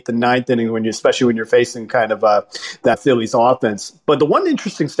in the 8th and 9th inning, especially when you're facing kind of that Phillies offense? But the one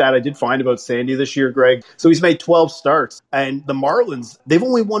interesting stat I did find about Sandy this year, Greg, so he's made 12 starts, and the Marlins, they've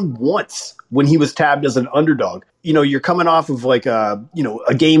only won once when he was tabbed as an underdog. You're coming off of like a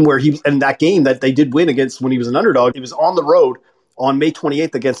game where and that game that they did win against when he was an underdog, it was on the road on May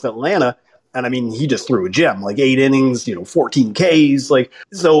 28th against Atlanta. And I mean, he just threw a gem, like 8 innings, 14 Ks.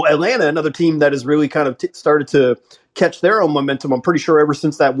 So Atlanta, another team that has really kind of started to catch their own momentum. I'm pretty sure ever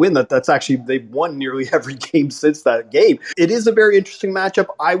since that win, that's actually, they've won nearly every game since that game. It is a very interesting matchup.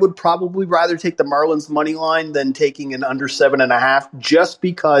 I would probably rather take the Marlins money line than taking an under 7.5, just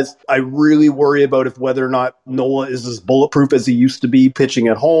because I really worry about whether or not Nola is as bulletproof as he used to be pitching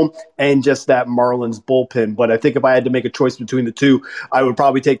at home, and just that Marlins bullpen. But I think if I had to make a choice between the two, I would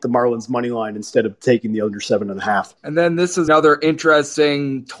probably take the Marlins money line instead of taking the under 7.5. And then this is another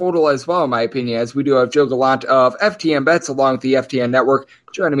interesting total as well, in my opinion, as we do have Joe Gallant of FTN Bets along with the FTN Network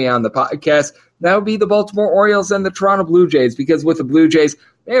joining me on the podcast. That would be the Baltimore Orioles and the Toronto Blue Jays, because with the Blue Jays,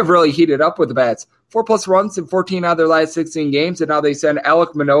 they have really heated up with the bats. 4+ runs in 14 out of their last 16 games, and now they send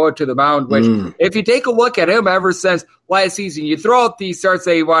Alek Manoah to the mound, which, if you take a look at him ever since last season, you throw out the starts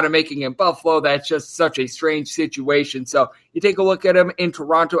that he wanted making in Buffalo, that's just such a strange situation. So you take a look at him in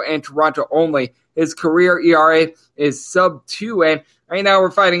Toronto and Toronto only. His career ERA is sub-2, and right now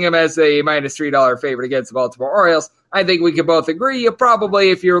we're fighting him as a minus $3 favorite against the Baltimore Orioles. I think we can both agree. You probably,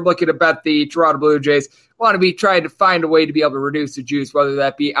 if you're looking to bet the Toronto Blue Jays, want to be trying to find a way to be able to reduce the juice, whether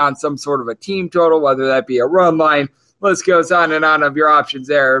that be on some sort of a team total, whether that be a run line. List goes on and on of your options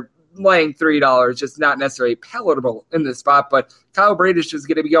there. Laying $3, just not necessarily palatable in this spot. But Kyle Bradish is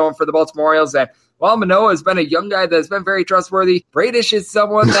going to be going for the Baltimore Orioles. And while Manoah has been a young guy that's been very trustworthy, Bradish is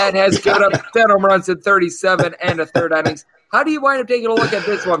someone that has given up 10 home runs in 37 and a third innings. How do you wind up taking a look at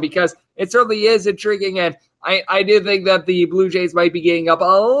this one? Because it certainly is intriguing, and I do think that the Blue Jays might be getting up a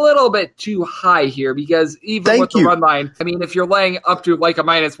little bit too high here, because even with the run line, I mean, if you're laying up to like a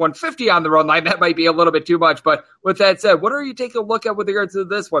minus 150 on the run line, that might be a little bit too much. But with that said, what are you taking a look at with regards to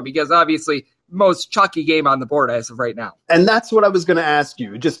this one? Because obviously, most chalky game on the board as of right now. And that's what I was going to ask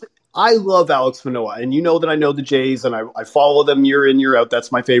you. I love Alek Manoah, and you know that I know the Jays, and I follow them year in, year out.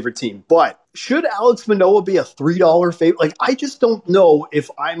 That's my favorite team. But should Alek Manoah be a $3 favorite? I just don't know if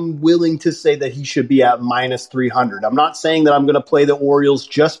I'm willing to say that he should be at minus 300. I'm not saying that I'm going to play the Orioles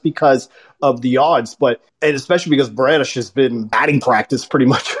just because of the odds, and especially because Bradish has been batting practice pretty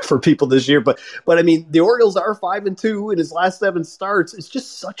much for people this year. But I mean, the Orioles are 5-2 in his last 7 starts. It's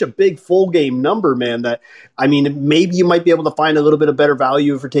just such a big full game number, man, that, I mean, maybe you might be able to find a little bit of better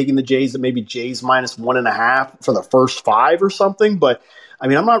value for taking the Jays, at maybe Jays minus 1.5 for the first 5 or something. But I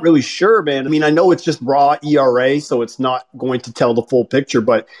mean, I'm not really sure, man. I mean, I know it's just raw ERA, so it's not going to tell the full picture,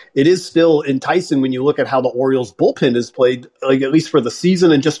 but it is still enticing when you look at how the Orioles bullpen has played, like at least for the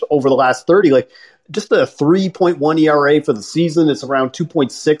season and just over the last 30, like just a 3.1 ERA for the season. It's around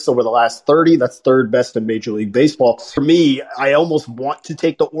 2.6 over the last 30. That's third best in Major League Baseball. For me, I almost want to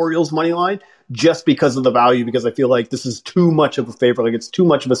take the Orioles money line just because of the value, because I feel like this is too much of a favorite. Like it's too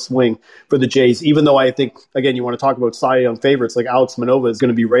much of a swing for the Jays, even though I think, again, you want to talk about Cy Young favorites, like Alex Manoah is going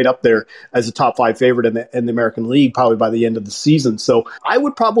to be right up there as a top 5 favorite in the American League, probably by the end of the season. So I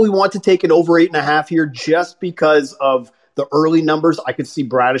would probably want to take it over 8.5 here just because of the early numbers. I could see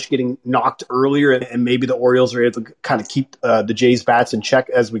Bradish getting knocked earlier, and maybe the Orioles are able to kind of keep the Jays' bats in check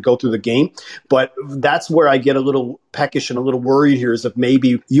as we go through the game. But that's where I get a little peckish and a little worried here, is if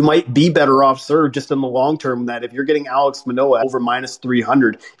maybe you might be better off served just in the long term, that if you're getting Alex Manoah over minus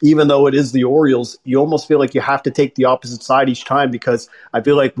 300, even though it is the Orioles, you almost feel like you have to take the opposite side each time, because I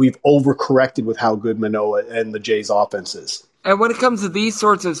feel like we've overcorrected with how good Manoah and the Jays' offense is. And when it comes to these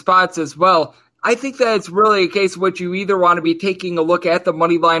sorts of spots as well, I think that it's really a case of what you either want to be taking a look at the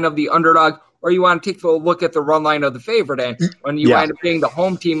money line of the underdog, or you want to take a look at the run line of the favorite. And when you wind up being the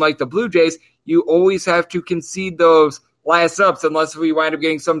home team like the Blue Jays, you always have to concede those last ups unless we wind up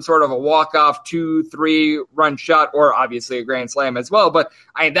getting some sort of a walk-off 2-3 run shot, or obviously a grand slam as well. But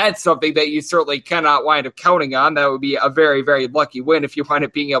that's something that you certainly cannot wind up counting on. That would be a very, very lucky win if you wind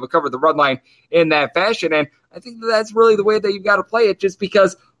up being able to cover the run line in that fashion. And I think that's really the way that you've got to play it, just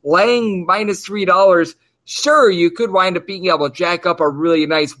because laying minus $3, sure, you could wind up being able to jack up a really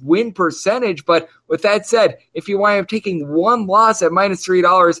nice win percentage. But with that said, if you wind up taking one loss at minus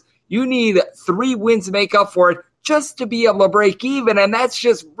 $3, you need 3 wins to make up for it just to be able to break even. And that's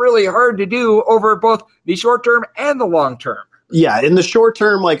just really hard to do over both the short term and the long term. Yeah, in the short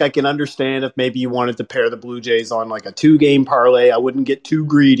term, like I can understand if maybe you wanted to pair the Blue Jays on like a 2-game parlay. I wouldn't get too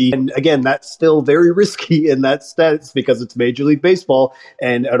greedy. And again, that's still very risky in that sense because it's Major League Baseball.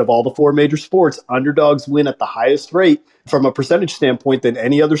 And out of all the 4 major sports, underdogs win at the highest rate from a percentage standpoint than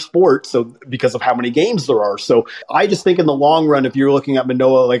any other sport. So because of how many games there are. So I just think in the long run, if you're looking at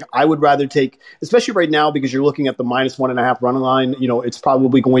Manoah, like I would rather take, especially right now, because you're looking at the minus 1.5 run line, it's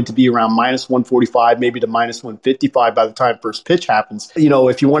probably going to be around minus 145, maybe to minus 155 by the time first pitch happens.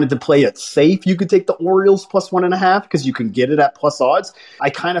 If you wanted to play it safe, you could take the Orioles plus 1.5 because you can get it at plus odds.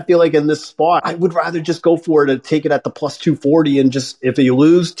 I kind of feel like in this spot, I would rather just go for it and take it at the plus 240 and just, if you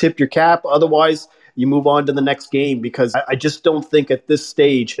lose, tip your cap. Otherwise, you move on to the next game, because I just don't think at this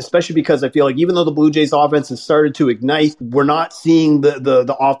stage, especially because I feel like even though the Blue Jays offense has started to ignite, we're not seeing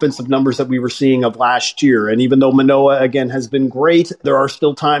the offensive numbers that we were seeing of last year. And even though Manoah, again, has been great, there are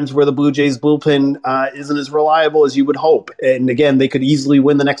still times where the Blue Jays bullpen isn't as reliable as you would hope. And again, they could easily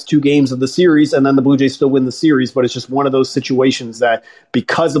win the next 2 games of the series, and then the Blue Jays still win the series. But it's just one of those situations that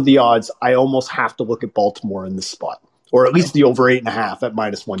because of the odds, I almost have to look at Baltimore in this spot, or at least the over 8.5 at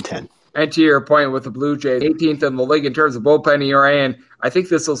minus 110. And to your point with the Blue Jays, 18th in the league in terms of bullpen ERA, and I think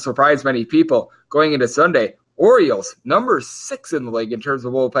this will surprise many people going into Sunday. Orioles, number 6 in the league in terms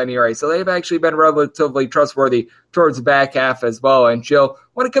of bullpen ERA, so they've actually been relatively trustworthy towards the back half as well. And Jill,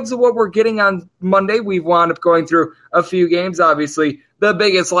 when it comes to what we're getting on Monday, we've wound up going through a few games, obviously the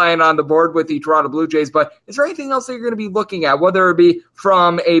biggest line on the board with the Toronto Blue Jays, but is there anything else that you're going to be looking at, whether it be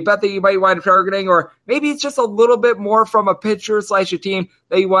from a bet that you might wind up targeting, or maybe it's just a little bit more from a pitcher / a team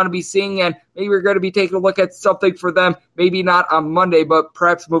that you want to be seeing, and maybe you're going to be taking a look at something for them, maybe not on Monday, but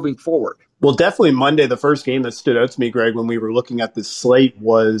perhaps moving forward? Well, definitely Monday, the first game that stood out to me, Greg, when we were looking at this slate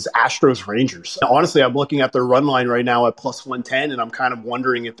was Astros-Rangers. Honestly, I'm looking at their run line right now at plus 110, and I'm kind of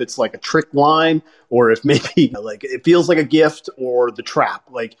wondering if it's like a trick line or if maybe like it feels like a gift or the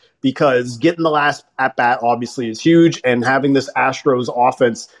trap. Because getting the last at-bat obviously is huge, and having this Astros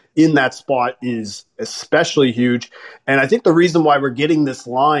offense in that spot is especially huge. And I think the reason why we're getting this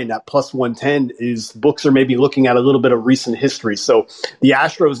line at plus 110 is books are maybe looking at a little bit of recent history. So the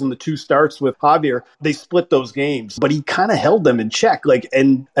Astros in the 2 starts with Javier, they split those games, but he kind of held them in check.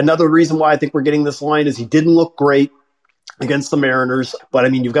 And another reason why I think we're getting this line is he didn't look great against the Mariners. But I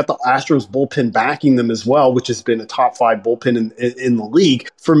mean, you've got the Astros bullpen backing them as well, which has been a top 5 bullpen in the league.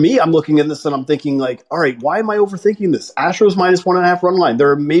 For me, I'm looking at this and I'm thinking all right, why am I overthinking this? Astros minus 1.5 run line.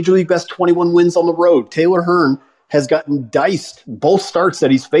 They're a Major League best 21 wins on the road. Taylor Hearn has gotten diced both starts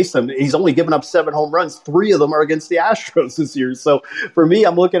that he's faced them. He's only given up 7 home runs. 3 of them are against the Astros this year. So for me,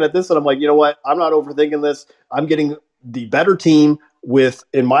 I'm looking at this and I'm like, you know what? I'm not overthinking this. I'm getting the better team with,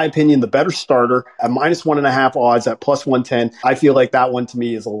 in my opinion, the better starter at minus 1.5 odds at plus 110. I feel like that one to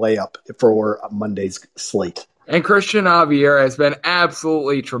me is a layup for Monday's slate. And Christian Javier has been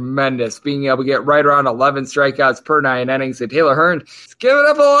absolutely tremendous, being able to get right around 11 strikeouts per 9 innings. And Taylor Hearn is giving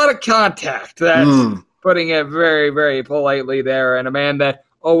up a lot of contact. That's putting it very, very politely there. And a man that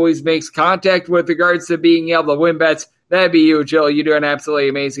always makes contact with regards to being able to win bets. That'd be you, Jill. You do an absolutely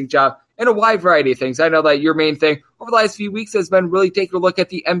amazing job in a wide variety of things. I know that your main thing over the last few weeks has been really taking a look at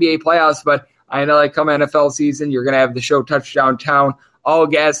the NBA playoffs, but I know that come NFL season, you're going to have the show Touchdown Town all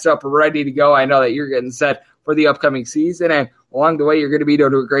gassed up, ready to go. I know that you're getting set for the upcoming season, and along the way, you're going to be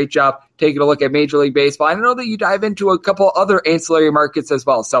doing a great job taking a look at Major League Baseball. I know that you dive into a couple other ancillary markets as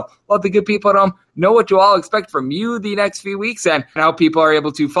well. So let the good people at home know what to all expect from you the next few weeks and how people are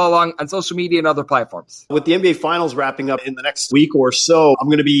able to follow along on social media and other platforms. With the NBA Finals wrapping up in the next week or so, I'm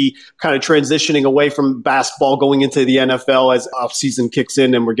going to be kind of transitioning away from basketball going into the NFL as offseason kicks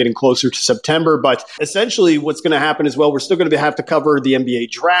in and we're getting closer to September. But essentially what's going to happen as well, we're still going to have to cover the NBA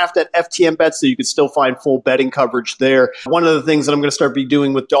draft at FTN Bets, so you can still find full betting coverage there. One of the things that I'm going to start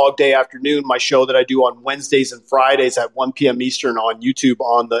doing with Dog Day Afternoon, my show that I do on Wednesdays and Fridays at 1 p.m. Eastern on YouTube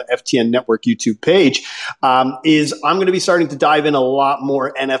on the FTN Network YouTube page, is I'm going to be starting to dive in a lot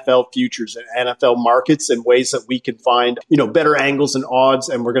more NFL futures and NFL markets and ways that we can find, better angles and odds.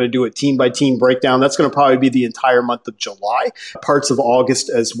 And we're going to do a team by team breakdown. That's going to probably be the entire month of July, parts of August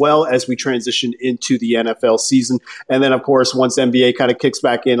as well as we transition into the NFL season. And then, of course, once NBA kind of kicks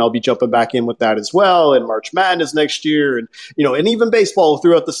back in, I'll be jumping back in with that as well. And March Madness next year. And, and even baseball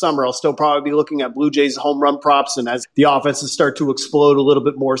throughout the summer, I'll still probably be looking at Blue Jays home run props. And as the offenses start to explode a little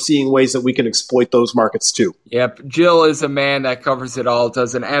bit more, seeing ways that we can exploit those markets too. Yep. Jill is a man that covers it all,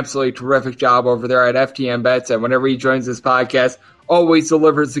 does an absolutely terrific job over there at FTN Bets. And whenever he joins this podcast, always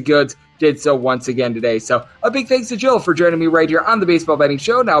delivers the goods. Did so once again today. So a big thanks to Jill for joining me right here on the Baseball Betting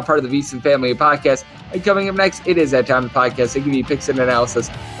Show, now part of the VSiN Family Podcast. And coming up next, it is that time of the podcast to give you picks and analysis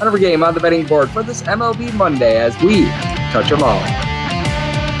on every game on the betting board for this MLB Monday as we touch them all.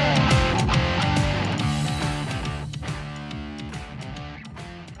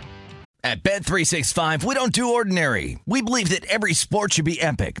 At Bet365, we don't do ordinary. We believe that every sport should be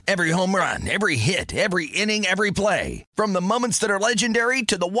epic. Every home run, every hit, every inning, every play. From the moments that are legendary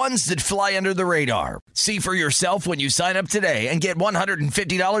to the ones that fly under the radar. See for yourself when you sign up today and get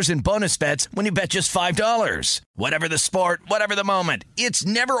 $150 in bonus bets when you bet just $5. Whatever the sport, whatever the moment, it's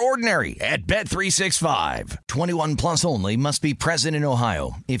never ordinary at Bet365. 21 plus only. Must be present in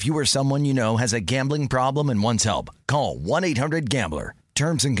Ohio. If you or someone you know has a gambling problem and wants help, call 1-800-GAMBLER.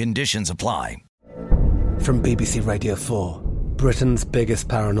 Terms and conditions apply. From BBC Radio 4, Britain's biggest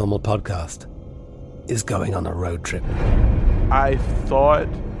paranormal podcast is going on a road trip. I thought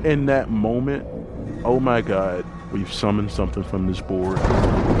in that moment, oh my God, we've summoned something from this board.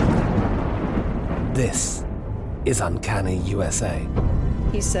 This is Uncanny USA.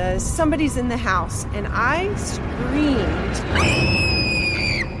 He says, somebody's in the house, and I screamed.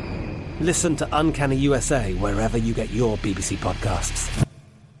 Listen to Uncanny USA wherever you get your BBC podcasts,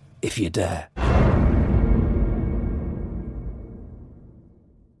 if you dare.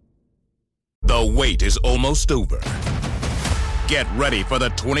 The wait is almost over. Get ready for the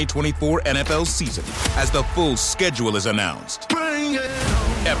 2024 NFL season as the full schedule is announced.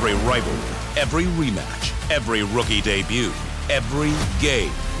 Every rivalry, every rematch, every rookie debut, every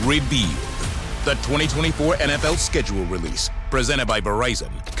game revealed. The 2024 NFL schedule release, presented by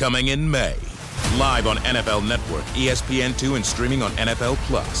Verizon, coming in May. Live on NFL Network, ESPN2, and streaming on NFL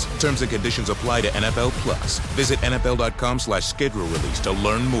Plus. Terms and conditions apply to NFL Plus. Visit NFL.com/schedule release to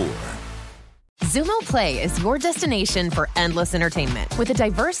learn more. Xumo Play is your destination for endless entertainment. With a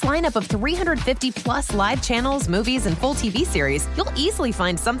diverse lineup of 350 plus live channels, movies, and full TV series, you'll easily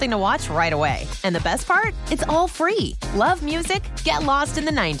find something to watch right away. And the best part? It's all free. Love music? Get lost in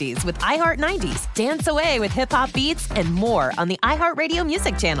the 90s with iHeart 90s. Dance away with hip-hop beats and more on the iHeartRadio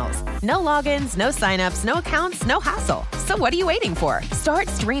music channels. No logins, no signups, no accounts, no hassle. So what are you waiting for? Start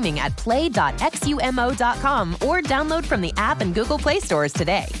streaming at play.xumo.com or download from the app and Google Play stores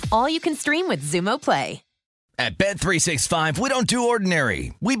today. All you can stream with Xumo Play. At Bet365, we don't do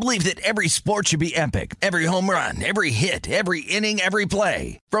ordinary. We believe that every sport should be epic. Every home run, every hit, every inning, every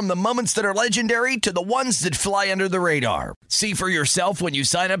play. From the moments that are legendary to the ones that fly under the radar. See for yourself when you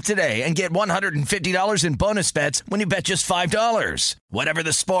sign up today and get $150 in bonus bets when you bet just $5. Whatever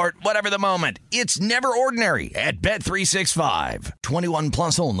the sport, whatever the moment, it's never ordinary at Bet365. 21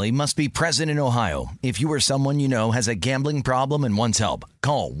 plus only. Must be present in Ohio. If you or someone you know has a gambling problem and wants help,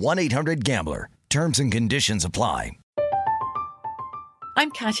 call 1-800-GAMBLER. Terms and conditions apply. I'm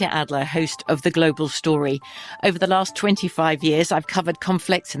Katya Adler, host of The Global Story. Over the last 25 years, I've covered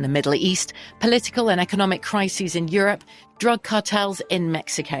conflicts in the Middle East, political and economic crises in Europe, drug cartels in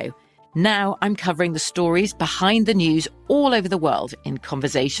Mexico. Now I'm covering the stories behind the news all over the world in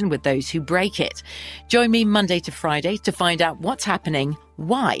conversation with those who break it. Join me Monday to Friday to find out what's happening,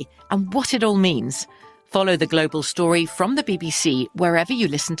 why, and what it all means. Follow The Global Story from the BBC wherever you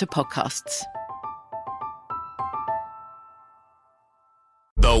listen to podcasts.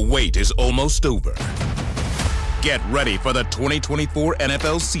 The wait is almost over. Get ready for the 2024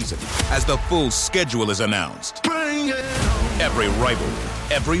 NFL season as the full schedule is announced. Every rivalry,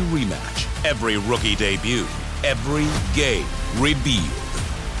 every rematch, every rookie debut, every game revealed.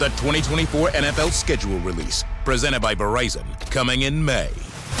 The 2024 NFL schedule release, presented by Verizon, coming in May.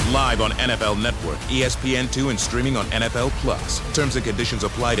 Live on NFL Network, ESPN2, and streaming on NFL Plus. Terms and conditions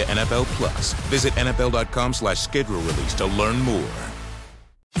apply to NFL Plus. Visit NFL.com/schedule release to learn more.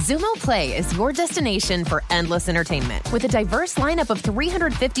 Xumo Play is your destination for endless entertainment. With a diverse lineup of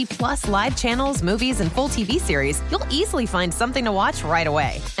 350 plus live channels, movies, and full TV series, you'll easily find something to watch right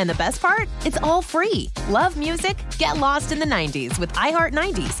away. And the best part? It's all free. Love music? Get lost in the 90s with iHeart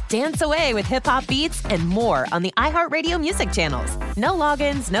 90s. Dance away with hip-hop beats and more on the iHeartRadio music channels. No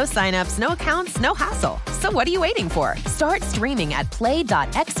logins, no signups, no accounts, no hassle. So what are you waiting for? Start streaming at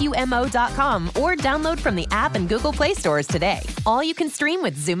play.xumo.com or download from the app and Google Play stores today. All you can stream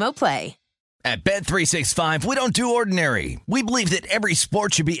with Xumo Play. At Bet365, we don't do ordinary. We believe that every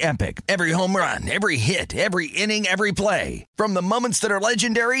sport should be epic. Every home run, every hit, every inning, every play. From the moments that are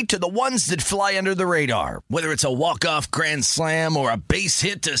legendary to the ones that fly under the radar. Whether it's a walk-off grand slam or a base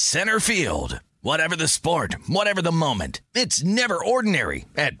hit to center field. Whatever the sport, whatever the moment. It's never ordinary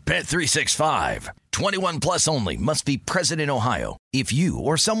at Bet365. 21 plus only. Must be present in Ohio. If you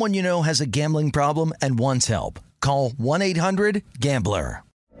or someone you know has a gambling problem and wants help, call 1-800-GAMBLER.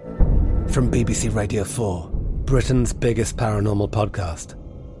 From BBC Radio 4, Britain's biggest paranormal podcast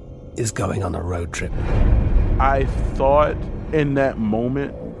is going on a road trip. I thought in that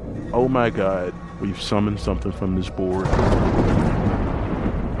moment, oh my God, we've summoned something from this board.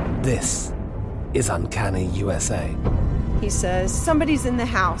 This is Uncanny USA. He says, somebody's in the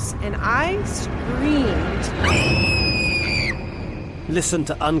house, and I screamed. Listen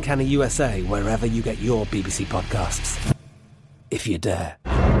to Uncanny USA wherever you get your BBC podcasts, if you dare.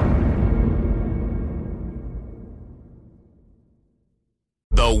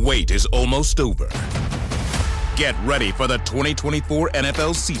 The wait is almost over. Get ready for the 2024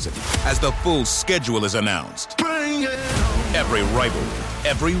 NFL season as the full schedule is announced. Every rivalry,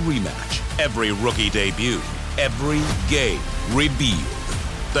 every rematch, every rookie debut, every game revealed.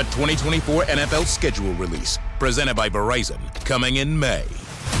 The 2024 NFL schedule release, presented by Verizon, coming in May.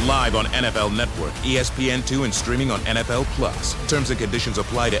 Live on NFL Network, ESPN2, and streaming on NFL Plus. Terms and conditions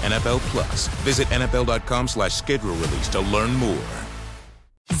apply to NFL Plus. Visit NFL.com/schedule release to learn more.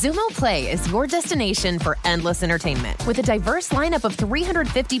 Xumo Play is your destination for endless entertainment. With a diverse lineup of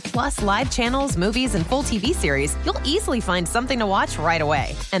 350 plus live channels, movies, and full TV series, you'll easily find something to watch right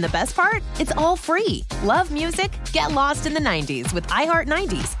away. And the best part? It's all free. Love music? Get lost in the 90s with iHeart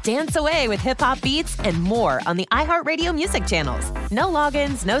 90s. Dance away with hip-hop beats and more on the iHeartRadio music channels. No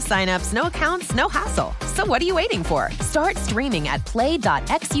logins, no signups, no accounts, no hassle. So what are you waiting for? Start streaming at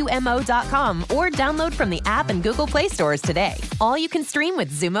play.xumo.com or download from the app and Google Play stores today. All you can stream with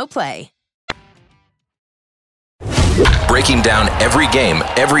Xumo Play. Breaking down every game,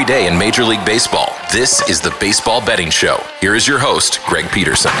 every day in Major League Baseball. This is the Baseball Betting Show. Here is your host, Greg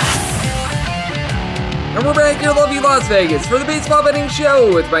Peterson. And we're back here in lovely Las Vegas for the Baseball Betting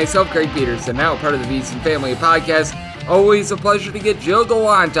Show with myself, Greg Peterson, now part of the VSiN Family Podcast. Always a pleasure to get Joe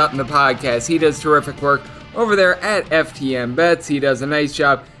Gallant on the podcast. He does terrific work over there at FTM Bets. He does a nice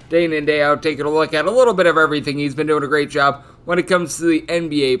job day in and day out, taking a look at a little bit of everything. He's been doing a great job when it comes to the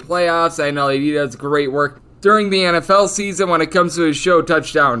NBA playoffs. I know he does great work during the NFL season when it comes to his show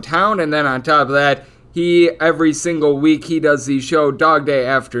Touchdown Town. And then on top of that, every single week, he does the show Dog Day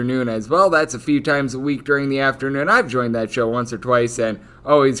Afternoon as well. That's a few times a week during the afternoon. I've joined that show once or twice, and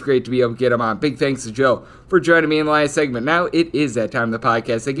always great to be able to get him on. Big thanks to Joe for joining me in the last segment. Now it is that time of the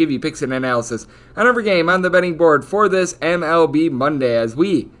podcast. I give you picks and analysis on every game on the betting board for this MLB Monday as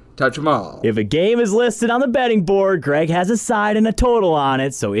we touch them all. If a game is listed on the betting board, Greg has a side and a total on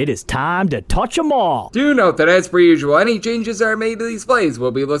it, so it is time to touch them all. Do note that as per usual, any changes that are made to these plays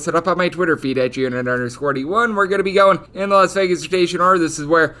will be listed up on my Twitter feed at @GNN_D1. We're going to be going in the Las Vegas rotation order. This is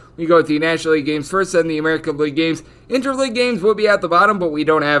where we go with the National League games first, then the American League games. Interleague games will be at the bottom, but we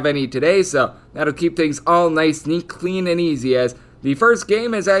don't have any today, so that'll keep things all nice, neat, clean, and easy as the first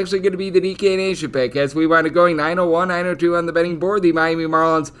game is actually going to be the DK Nation pick as we wind up going 901, 902 on the betting board. The Miami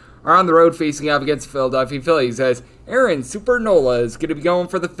Marlins are on the road facing off against the Philadelphia Phillies as Aaron Supernola is going to be going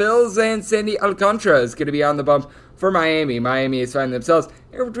for the Phils and Sandy Alcantara is going to be on the bump for Miami. Miami is finding themselves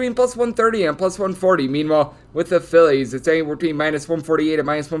anywhere between plus 130 and plus 140. Meanwhile, with the Phillies, it's anywhere between minus 148 and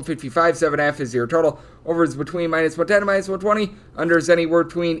minus 155. 7.5 is your total. Overs between minus 110 and minus 120. Unders anywhere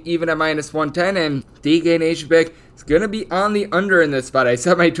between even and minus 110. And DK Nation pick is going to be on the under in this spot. I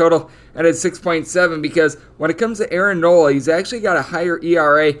set my total at a 6.7 because when it comes to Aaron Nola, he's actually got a higher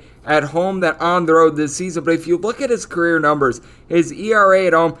ERA at home than on the road this season. But if you look at his career numbers, his ERA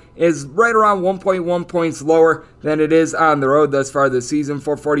at home is right around 1.1 points lower than it is on the road thus far this season.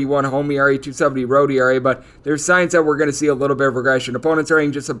 441 home ERA, 270 road ERA, but there's signs that we're going to see a little bit of regression. Opponents are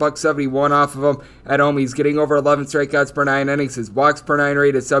hitting just $1.71 off of him at home. He's getting over 11 strikeouts per 9 innings. His walks per 9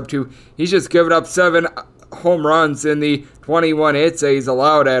 rate is sub 2. He's just given up 7 home runs in the 21 hits that he's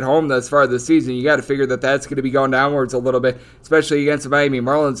allowed at home thus far this season. You got to figure that that's going to be going downwards a little bit, especially against the Miami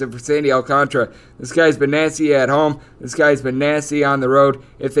Marlins and for Sandy Alcantara. This guy's been nasty at home. This guy's been nasty on the road.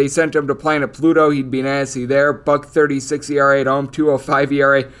 If they sent him to Planet Pluto, he'd be nasty there. $1.36 ERA at home, 2.05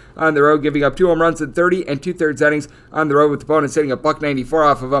 ERA on the road, giving up 2 home runs in 30 and 2/3 innings on the road with opponents hitting a $1.94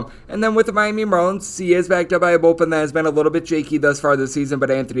 off of him. And then with the Miami Marlins, he is backed up by a bullpen that has been a little bit shaky thus far this season,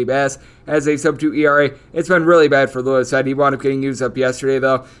 but Anthony Bass has a sub 2 ERA. It's been really bad for Lewis Head. He wound up getting used up yesterday,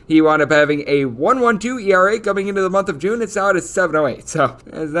 though. He wound up having a 1.12 ERA coming into the month of June. It's now at a 7.08, so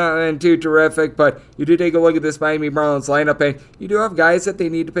it's not been too terrific, but you do take a look at this Miami Marlins lineup, and you do have guys that they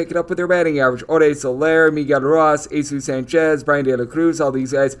need to pick it up with their batting average. Ode Soler, Miguel Rojas, Jesus Sanchez, Brian De La Cruz, all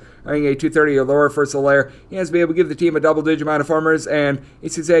these guys are in a 230 or lower for Soler. He has been able to give the team a double-digit amount of homers, and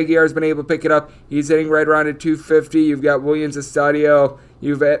Jesus Aguilar has been able to pick it up. He's hitting right around at 250. You've got Williams Estadio.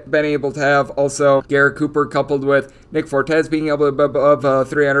 You've been able to have also Garrett Cooper coupled with Nick Fortes being able to above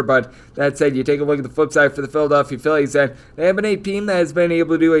 300. But that said, you take a look at the flip side for the Philadelphia Phillies, and they have been a team that has been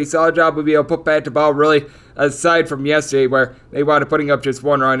able to do a solid job of being able to put bat to ball, really, aside from yesterday where they wound up putting up just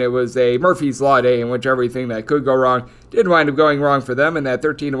 1 run. It was a Murphy's Law day in which everything that could go wrong did wind up going wrong for them in that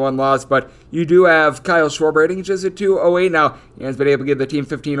 13-1 loss. But you do have Kyle Schwarber hitting just at 2.08 now. He has been able to give the team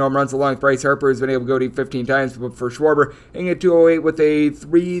 15 home runs along with Bryce Harper, who's been able to go deep 15 times. But for Schwarber, hitting at 2.08 with a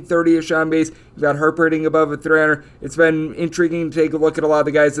 330-ish on base. You've got Harper hitting above a 300. It's been intriguing to take a look at a lot of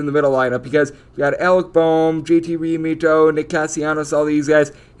the guys in the middle lineup because you've got Alec Boehm, JT Realmuto, Nick Castellanos, all these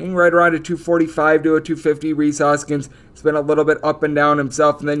guys hitting right around a 245 to a 250. Reese Hoskins has been a little bit up and down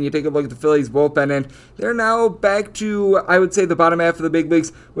himself. And then you take a look at the Phillies bullpen, and they're now back to, I would say, the bottom half of the big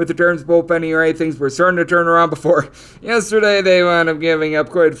leagues with the terms bullpen ERA. Things were starting to turn around before. Yesterday, they wound up giving up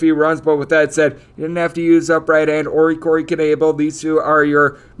quite a few runs, but with that said, you didn't have to use Upright and or Corey Knebel. These two are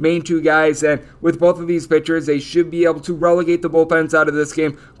your main 2 guys, and with both of these pitchers, they should be able to relegate the bullpens out of this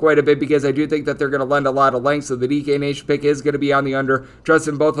game quite a bit because I do think that they're going to lend a lot of length, so the DK Nation pick is going to be on the under,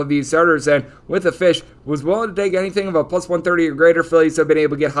 trusting both of these starters, and with the fish, was willing to take anything of a plus 130 or greater. Phillies have been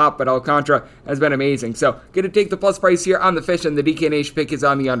able to get hot, but Alcantara has been amazing, so going to take the plus price here on the fish, and the DK Nation pick is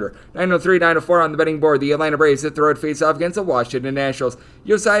on the under. 903, 904 on the betting board. The Atlanta Braves hit the road face off against the Washington Nationals.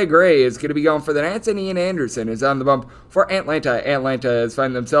 Josiah Gray is going to be going for the Nats, and Ian Anderson is on the bump for Atlanta. Atlanta has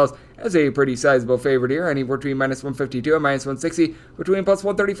found themselves as a pretty sizable favorite here, anywhere between minus 152 and minus 160. Between plus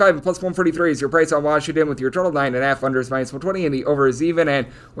 135 and plus 143 is your price on Washington, with your total 9.5 unders minus 120, and the over is even. And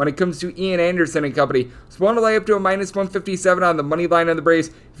when it comes to Ian Anderson and company, it's willing to lay up to a minus 157 on the money line on the Braves.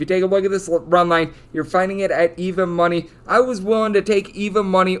 If you take a look at this run line, you're finding it at even money. I was willing to take even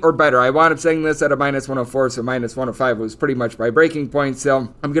money or better. I wound up saying this at a minus 104, so minus 105 was pretty much my breaking point.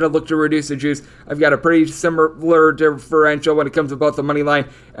 So I'm going to look to reduce the juice. I've got a pretty similar differential when it comes to both the money line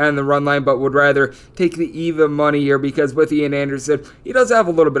and the run line, but would rather take the even money here because with Ian Anderson, he does have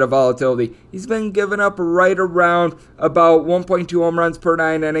a little bit of volatility. He's been giving up right around about 1.2 home runs per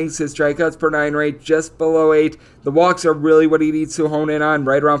 9 innings. His strikeouts per 9 rate just below 8. The walks are really what he needs to hone in on,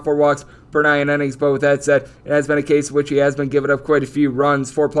 right around 4 walks per 9 innings, but with that said, it has been a case in which he has been giving up quite a few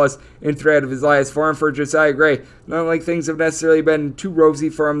runs, 4+ in 3 out of his last 4. And for Josiah Gray, not like things have necessarily been too rosy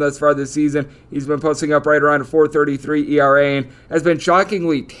for him thus far this season. He's been posting up right around a 4.33 ERA and has been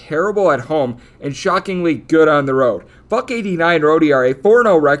shockingly terrible at home and shockingly good on the road. $1.89 road ERA,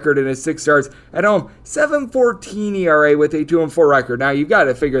 4-0 record in his 6 starts at home, 7.14 ERA with a 2-4 record. Now, you've got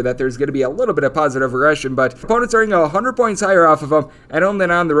to figure that there's going to be a little bit of positive regression, but opponents are 100 points higher off of him at home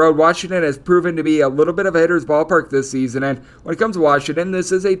than on the road. Washington has proven to be a little bit of a hitter's ballpark this season, and when it comes to Washington,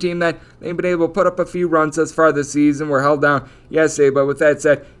 this is a team that they've been able to put up a few runs thus far this season. We're held down yesterday, but with that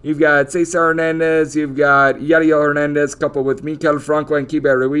said, you've got Cesar Hernandez, you've got Yadiel Hernandez, coupled with Mikel Franco and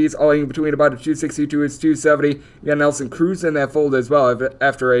Keibert Ruiz, all in between about a 262 to 270. You got Nelson Cruz in that fold as well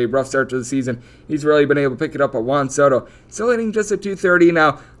after a rough start to the season. He's really been able to pick it up at Juan Soto. Still hitting just at 230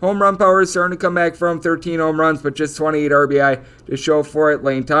 now. Home run power is starting to come back from 13 home runs, but just 28 RBI to show for it.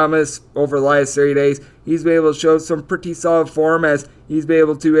 Lane Thomas, over the last 30 days, he's been able to show some pretty solid form as he's been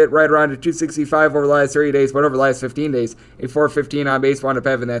able to hit right around a 265 over the last 30 days, but over the last 15 days, a 415 on base, wound up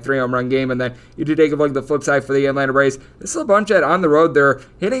having that 3-home run game. And then you do take a look at the flip side for the Atlanta Braves. This is a bunch that on the road, they're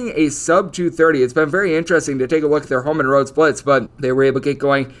hitting a sub 230. It's been very interesting to take a look at their home and road splits, but they were able to get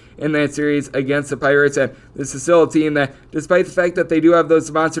going in that series against the Pirates. And this is still a team that, despite the fact that they do have those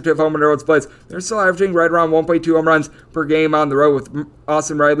demonstrative home and road splits, they're still averaging right around 1.2 home runs per game on the road, with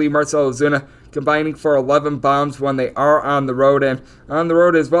Austin Riley, Marcell Ozuna combining for 11 bombs when they are on the road. And on the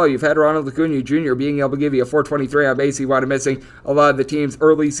road as well, you've had Ronald Acuna Jr. being able to give you a 423 on base. He wound up missing a lot of the team's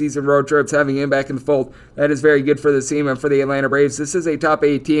early season road trips, having him back in the fold. That is very good for the team and for the Atlanta Braves. This is a top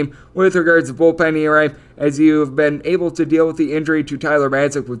 8 team with regards to bullpen ERA, as you've been able to deal with the injury to Tyler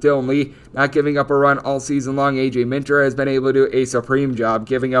Madsick with Dylan Lee not giving up a run all season long. AJ Minter has been able to do a supreme job,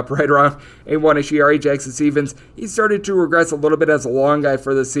 giving up right around a 1-ish ERA. Jackson Stevens, he started to regress a little bit as a long guy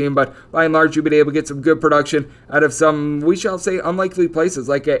for this team, but by and large, you've been able to get some good production out of some, we shall say, unlikely places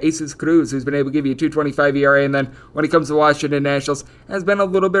like Jesus Cruz, who's been able to give you a 2.25 ERA. And then when it comes to Washington Nationals, has been a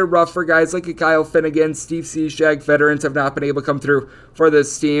little bit rough for guys like Kyle Finnegan, Steve Cishek. Veterans have not been able to come through for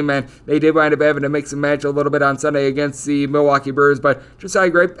this team, and they did wind up having to mix and match a little bit on Sunday against the Milwaukee Brewers, but Josiah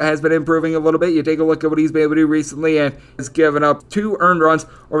Grape has been improving a little bit. You take a look at what he's been able to do recently, and has given up 2 earned runs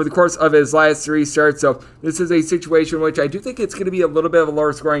over the course of his last 3 starts. So this is a situation which I do think it's going to be a little bit of a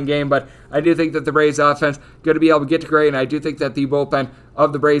lower scoring game, but I do think that the Braves offense going to be able to get to great, and I do think that the bullpen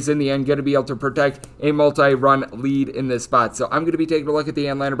of the Braves in the end going to be able to protect a multi-run lead in this spot. So I'm going to be taking a look at the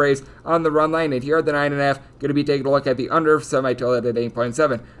Atlanta Braves on the run line, and here at the 9.5, going to be taking a look at the under, semi-total at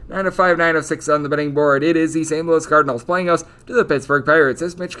 8.7. 9-5, 9-6 on the betting board. It is the St. Louis Cardinals playing us to the Pittsburgh Pirates,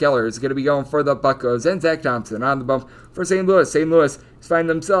 as Mitch Keller is going to be going for the Buccos, and Zach Thompson on the bump for St. Louis. St. Louis find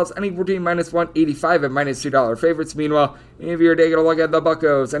themselves anywhere between -185 and -$2 favorites. Meanwhile, if you're taking a look at the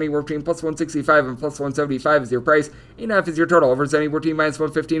Buccos, anywhere between +165 and +175 is your price. 8.5 is your total. Over is anywhere between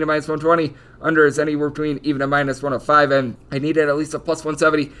 -115 and -120. Under is anywhere between even a -105, and I needed at least a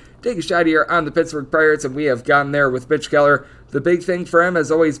 +170. Take a shot here on the Pittsburgh Pirates, and we have gotten there with Mitch Keller. The big thing for him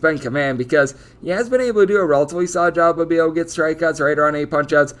has always been command, because he has been able to do a relatively solid job of being able to get strikeouts right around 8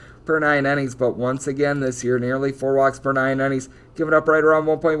 punch-outs per 9 innings, but once again this year, nearly 4 walks per 9 innings, giving up right around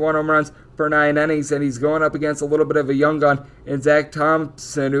 1.1 home runs per 9 innings, and he's going up against a little bit of a young gun in Zach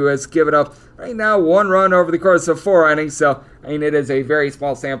Thompson, who has given up right now 1 run over the course of 4 innings. So I mean, it is a very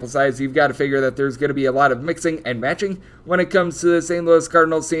small sample size. You've got to figure that there's going to be a lot of mixing and matching when it comes to the St. Louis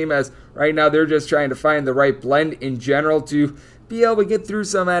Cardinals team, as right now they're just trying to find the right blend in general to be able to get through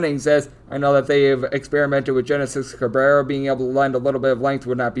some innings, as I know that they have experimented with Genesis Cabrera being able to lend a little bit of length.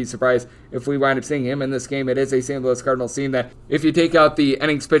 Would not be surprised if we wind up seeing him in this game. It is a St. Louis Cardinals team that, if you take out the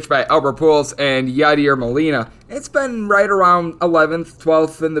innings pitched by Albert Pujols and Yadier Molina, it's been right around 11th,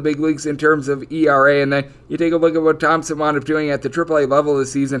 12th in the big leagues in terms of ERA. And then you take a look at what Thompson wound up doing at the AAA level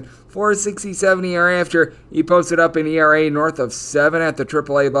this season. 4.67 ERA after he posted up an ERA north of 7 at the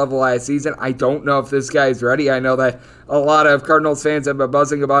AAA level last season. I don't know if this guy's ready. I know that a lot of Cardinals fans have been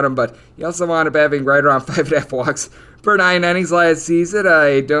buzzing about him, but he also wound up having right around 5.5 walks per 9 innings last season.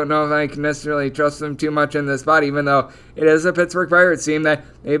 I don't know if I can necessarily trust him too much in this spot, even though it is a Pittsburgh Pirates team that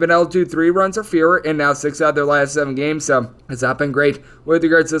they've been held to 3 runs or fewer in now 6 out of their last 7 games, so it's not been great with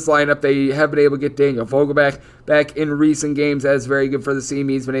regards to this lineup. They have been able to get Daniel Vogelbach back in recent games. That's very good for the team.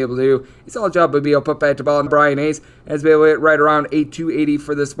 He's been able to do a solid job of being able to put back the ball. And Brian Hayes has been able to hit right around 8.280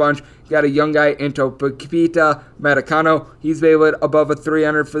 for this bunch. Got a young guy, Into Pepita Matacano. He's been able to hit above a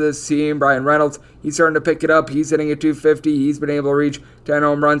 300 for this team. Brian Reynolds, he's starting to pick it up. He's hitting a 250. He's been able to reach 10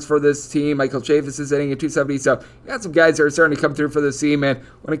 home runs for this team. Michael Chavis is hitting a 270. So you got some guys that are starting to come through for this team. And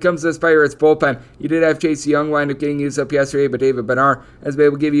when it comes to this Pirates bullpen, you did have Chase Young wind up getting used up yesterday, but David Bednar has been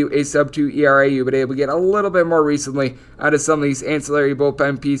able to give you a sub-2 ERA. You've been able to get a little bit more recently out of some of these ancillary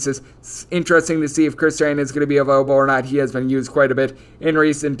bullpen pieces. It's interesting to see if Chris Ryan is going to be available or not. He has been used quite a bit in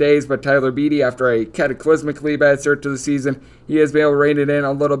recent days, but Tyler Beatty, after a cataclysmically bad start to the season, he has been able to rein it in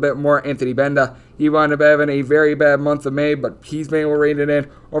a little bit more. Anthony Benda, he wound up having a very bad month of May, but he's been able to rein it in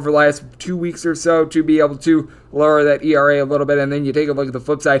over the last 2 weeks or so to be able to lower that ERA a little bit. And then you take a look at the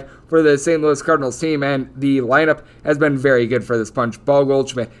flip side for the St. Louis Cardinals team, and the lineup has been very good for this bunch. Paul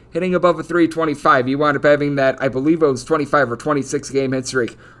Goldschmidt hitting above a 325. He wound up having that, I believe it was 25 or 26 game hit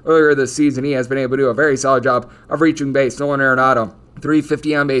streak earlier this season. He has been able to do a very solid job of reaching base. Nolan Arenado,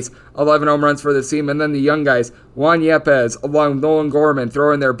 350 on base, 11 home runs for this team. And then the young guys Juan Yepes, along with Nolan Gorman,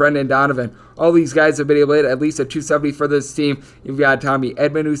 throw in there Brendan Donovan. All these guys have been able to hit at least a 270 for this team. You've got Tommy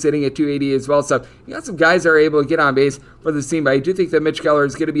Edman, who's hitting at 280 as well. So you got some guys that are able to get on base for this team. But I do think that Mitch Keller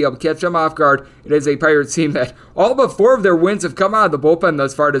is going to be able to catch them off guard. It is a Pirates team that all but 4 of their wins have come out of the bullpen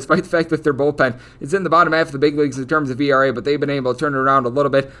thus far, despite the fact that their bullpen is in the bottom half of the big leagues in terms of ERA, but they've been able to turn it around a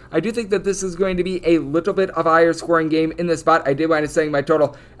little bit. I do think that this is going to be a little bit of a higher scoring game in this spot. I did wind up setting my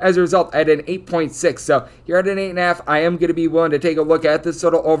total as a result at an 8.6. So you're at an 8.5. I am going to be willing to take a look at this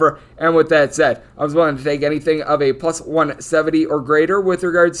total over. And with that said, I was willing to take anything of a plus 170 or greater with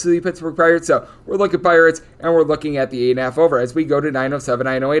regards to the Pittsburgh Pirates. So we're looking at Pirates, and we're looking at the 8.5 over as we go to 907,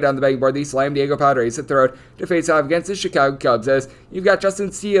 908 on the betting board. The Slam Diego Padres hit the road to face off against the Chicago Cubs, as you've got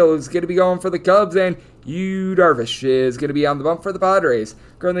Justin Steele, who's going to be going for the Cubs, and Yu Darvish is going to be on the bump for the Padres.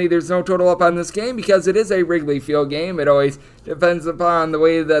 Currently, there's no total up on this game because it is a Wrigley Field game. It always depends upon the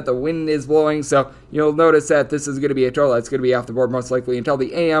way that the wind is blowing, so you'll notice that this is going to be a total that's going to be off the board most likely until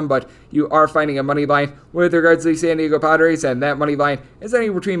the AM, but you are finding a money line with regards to the San Diego Padres, and that money line is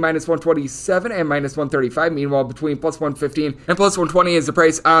anywhere between minus 127 and minus 135. Meanwhile, between plus 115 and plus 120 is the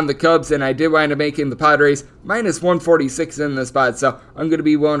price on the Cubs, and I did wind up making the Padres minus 146 in the spot, so I'm going to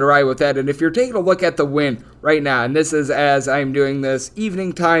be willing to ride with that. And if you're taking a look at the win right now, and this is as I'm doing this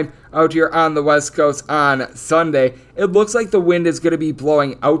evening time out here on the West Coast on Sunday, it looks like the wind is going to be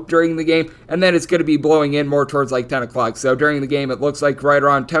blowing out during the game, and then it's going to be blowing in more towards like 10 o'clock. So during the game, it looks like right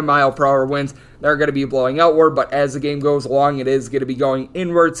around 10 mile per hour winds that are going to be blowing outward, but as the game goes along, it is going to be going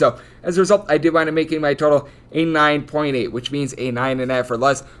inward. So as a result, I did wind up making my total a 9.8, which means a 9.5 or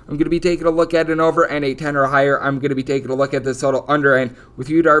less. I'm going to be taking a look at an over, and a 10 or higher, I'm going to be taking a look at this total under. And with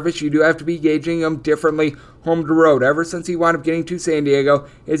Yu Darvish, you do have to be gauging him differently home to road. Ever since he wound up getting to San Diego,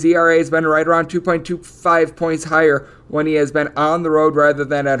 his ERA has been right around 2.25 points higher when he has been on the road rather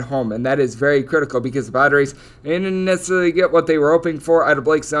than at home, and that is very critical because the Padres didn't necessarily get what they were hoping for out of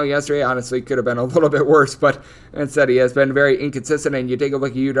Blake Snell yesterday. Honestly, could have been a little bit worse, but instead he has been very inconsistent. And you take a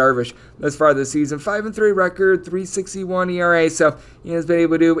look at Yu Darvish thus far this season, 5-3 record, 3.61 ERA, so he has been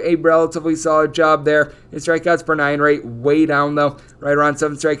able to do a relatively solid job there. His strikeouts per 9 rate way down though, right around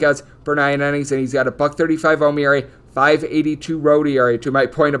 7 strikeouts per 9 innings, and he's got a .135 home ERA, 5.82 road ERA. To my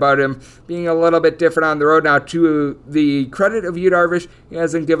point about him being a little bit different on the road. Now, to the credit of Yu Darvish, he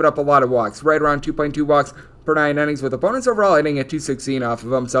hasn't given up a lot of walks, right around 2.2 walks per 9 innings, with opponents overall hitting at 216 off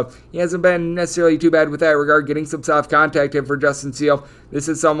of him, so he hasn't been necessarily too bad with that regard. Getting some soft contact in for Justin Steele. This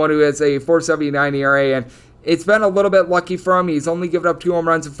is someone who has a 4.79 ERA, and it's been a little bit lucky for him. He's only given up 2 home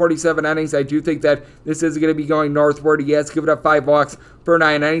runs in 47 innings. I do think that this is going to be going northward. He has given up 5 walks per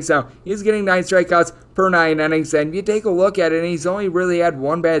 9 innings. Now, he's getting 9 strikeouts per 9 innings, and you take a look at it, and he's only really had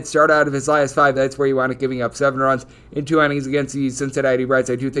 1 bad start out of his last 5. That's where he wound up giving up 7 runs in 2 innings against the Cincinnati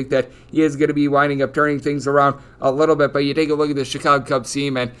Reds. I do think that he is going to be winding up turning things around a little bit, but you take a look at the Chicago Cubs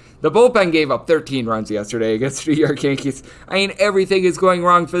team, and the bullpen gave up 13 runs yesterday against the New York Yankees. I mean, everything is going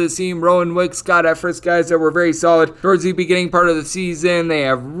wrong for the team. Rowan Wick, Scott Effers, guys that were very solid towards the beginning part of the season, they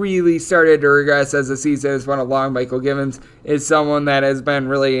have really started to regress as the season has went along. Michael Givens is someone that has been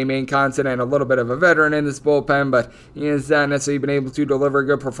really a main constant and a little bit of a veteran in this bullpen, but he has not necessarily been able to deliver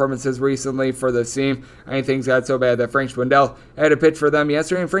good performances recently for the team. I mean, things got so bad that Frank Schwindel had to pitch for them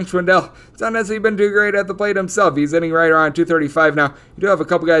yesterday, and Frank Schwindel has not necessarily been too great at the plate himself. He's hitting right around 235 now. You do have a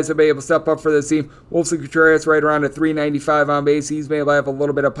couple guys that may be able to step up for this team. Wolfson Contreras right around a 395 on base. He's been able to have a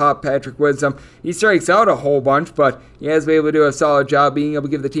little bit of pop. Patrick Wisdom, he strikes out a whole bunch, but he has been able to do a solid job being able to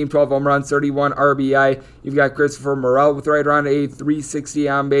give the team 12 home runs, 31 RBI. You've got Christopher Morel with right around a 360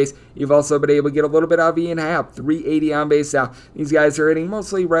 on base. You've also been able to get a little bit out of Ian Happ, 380 on base. Now, these guys are hitting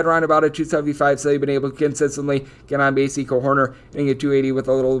mostly right around about a 275, so they've been able to consistently get on base. Eco Horner hitting a 280 with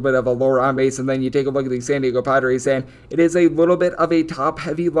a little bit of a lower on base. And then you take a look at the San Diego Padres, and it is a little bit of a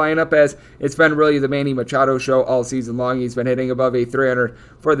top-heavy lineup, as it's been really the Manny Machado show all season long. He's been hitting above a 300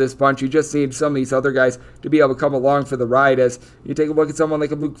 for this bunch. You just need some of these other guys to be able to come along for the ride. As you take a look at someone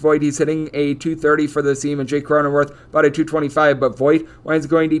like a Luke Voit, he's hitting a 230 for the team, and Jake Cronenworth about a 225, but Voit winds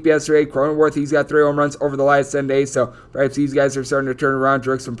going deep yesterday. Cronenworth, he's got 3 home runs over the last 10 days, so perhaps these guys are starting to turn around.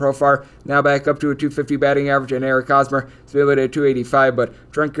 Jurickson Profar now back up to a 250 batting average, and Eric Hosmer is able to 285,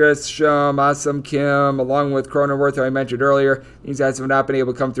 but Trent Grisham, Awesome Kim, along with Cronenworth, who I mentioned earlier, these guys have not been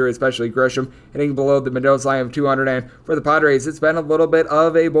able to come through, especially Grisham hitting below the Mendoza line of 200. And for the Padres, it's been a little bit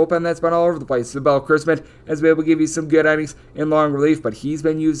of a bullpen that's been all over the place. Sabel Chrisman has been able to give you some good innings in long relief, but he's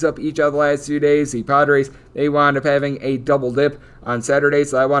been used up each of the last 2 days. The Padres, they wound up having a double dip on Saturday,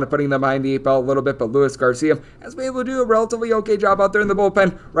 so I wound up putting them behind the 8 ball a little bit, but Luis Garcia has been able to do a relatively okay job out there in the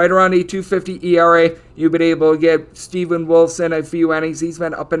bullpen, right around a 250 ERA. you've been able to get Steven Wilson a few innings. He's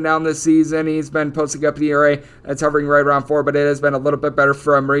been up and down this season. He's been posting up the ERA that's hovering right around 4, but it has been a little bit better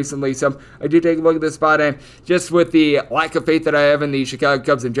for him recently. So I do take a look at this spot, and just with the lack of faith that I have in the Chicago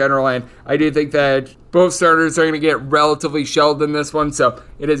Cubs in general, and I do think that both starters are going to get relatively shelled in this one, so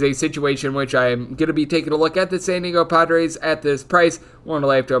it is a situation which I am going to be taking a look at the San Diego Padres at this price. One to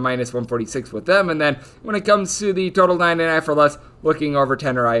lay up to a minus 146 with them, and then when it comes to the total 9.5 or less, looking over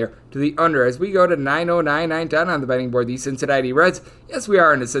 10 or higher to the under as we go to 909, 910 on the betting board. The Cincinnati Reds, yes, we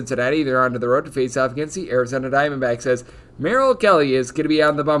are into Cincinnati. They're onto the road to face off against the Arizona Diamondbacks as Merrill Kelly is going to be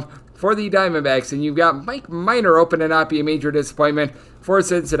on the bump for the Diamondbacks, and you've got Mike Minor open to not be a major disappointment for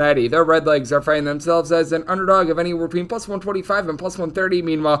Cincinnati. Their Redlegs are finding themselves as an underdog of anywhere between plus 125 and plus 130.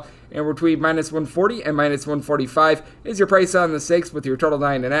 Meanwhile, and between minus 140 and minus 145 is your price on the stakes, with your total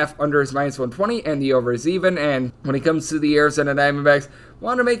 9.5. Under is minus 120 and the over is even. And when it comes to the Arizona Diamondbacks,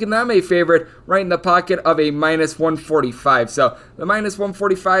 want to make them a favorite right in the pocket of a minus 145. So the minus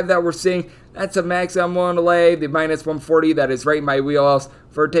 145 that we're seeing, that's a max I'm willing to lay. The minus 140, that is right in my wheelhouse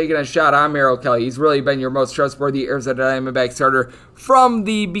for taking a shot on Merrill Kelly. He's really been your most trustworthy Arizona Diamondbacks starter from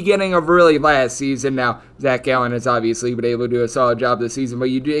the beginning of really last season. Now, Zach Gallen has obviously been able to do a solid job this season, but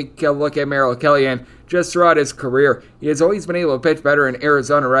you take a look at Merrill Kelly, and just throughout his career, he has always been able to pitch better in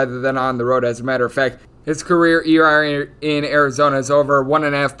Arizona rather than on the road. As a matter of fact, his career ERA in Arizona is over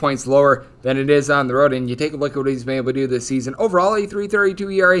 1.5 points lower than it is on the road, and you take a look at what he's been able to do this season. Overall, a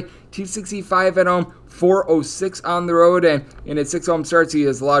 3.32 ERA, 2.65 at home, 4.06 on the road, and in his 6 home starts, he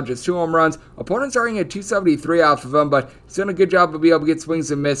has allowed just 2 home runs. Opponents are getting a 2.73 off of him, but he's done a good job of being able to get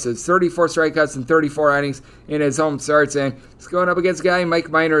swings and misses. 34 strikeouts and 34 innings in his home starts, and he's going up against a guy, Mike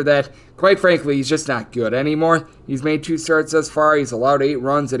Minor, that, quite frankly, he's just not good anymore. He's made 2 starts thus far. He's allowed 8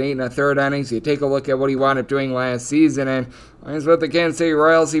 runs in 8 1/3 innings. You take a look at what he wound up doing last season, and as with the Kansas City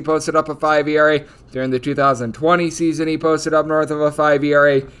Royals, he posted up a 5 ERA. During the 2020 season, he posted up north of a 5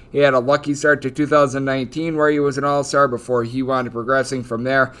 ERA. He had a lucky start to 2019 where he was an all-star before he wound up progressing from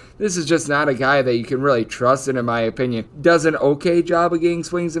there. This is just not a guy that you can really trust in my opinion. Does an okay job of getting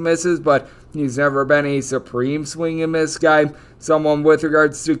swings and misses, but he's never been a supreme swing and miss guy. Someone with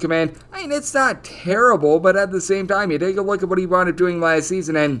regards to command, I mean, it's not terrible, but at the same time, you take a look at what he wound up doing last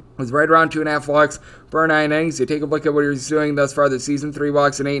season and was right around 2.5 walks per 9 innings. You take a look at what he's doing thus far this season, 3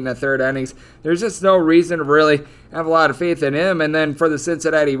 walks in 8 1/3 innings. There's just no reason to really have a lot of faith in him. And then for the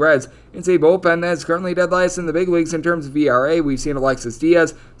Cincinnati Reds, it's a bullpen that's currently dead last in the big leagues in terms of ERA. We've seen Alexis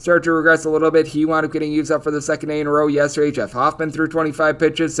Diaz start to regress a little bit. He wound up getting used up for the second day in a row yesterday. Jeff Hoffman threw 25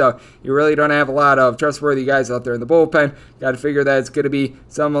 pitches, so you really don't have a lot of trustworthy guys out there in the bullpen. Got to figure that it's going to be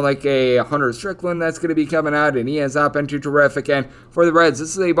someone like a Hunter Strickland that's going to be coming out, and he has not been too terrific. And for the Reds,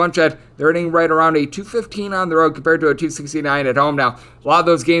 this is a bunch that they're hitting right around a 215 on the road compared to a 269 at home. Now, a lot of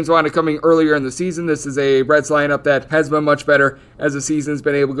those games wound up coming earlier in the season. This is a Reds lineup that has been much better as the season's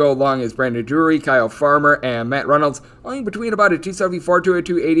been able to go along, as Brandon Drury, Kyle Farmer, and Matt Reynolds only between about a 274 to a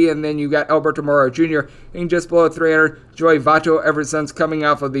 280, and then you got Alberto Morrow Jr. in just below 300. Joey Votto, ever since coming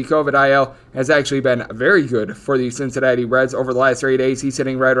off of the COVID IL, has actually been very good for the Cincinnati Reds over the last 3 days. He's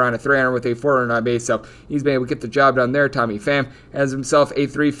sitting right around a 300 with a 400 on base, so he's been able to get the job done there. Tommy Pham has himself a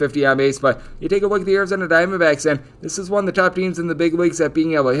 350 on base, but you take a look at the Arizona Diamondbacks, and this is one of the top teams in the big leagues at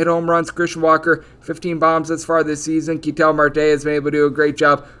being able to hit home runs. Christian Walker, 15 bombs thus far this season. Ketel Marte has been able to do a great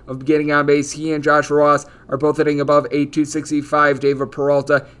job of getting on base. He and Josh Rojas are both hitting above a 265. David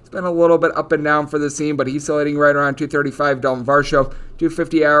Peralta, it's been a little bit up and down for the team, but he's still hitting right around 235. Dalton Varsho,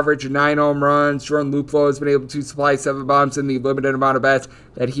 250 average, 9 home runs. Jordan Luplow has been able to supply 7 bombs in the limited amount of bats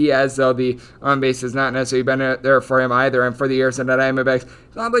that he has, though the on-base has not necessarily been there for him either. And for the Arizona Diamondbacks,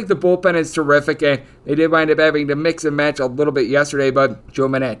 it's not like the bullpen is terrific, and they did wind up having to mix and match a little bit yesterday, but Joe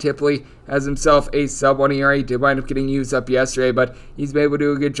Manette-Tipley has himself a sub-1 ERA. He did wind up getting used up yesterday, but he's been able to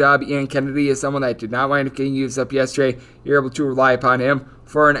do a good job. Ian Kennedy is someone that did not wind up getting used up yesterday. You're able to rely upon him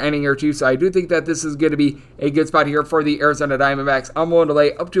for an inning or two, so I do think that this is going to be a good spot here for the Arizona Diamondbacks. I'm willing to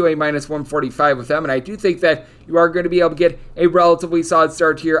lay up to a minus 145 with them, and I do think that you are going to be able to get a relatively solid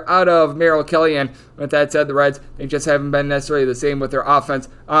start here out of Merrill Kelly. And with that said, the Reds, they just haven't been necessarily the same with their offense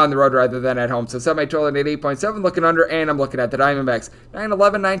on the road rather than at home. So set my total at 8.7, looking under, and I'm looking at the Diamondbacks.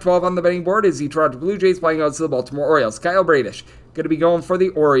 9-11, 9-12 on the betting board is the Toronto Blue Jays playing out to the Baltimore Orioles. Kyle Bradish going to be going for the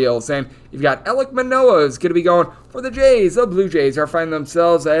Orioles, and you've got Alek Manoah is going to be going for the Jays. The Blue Jays are finding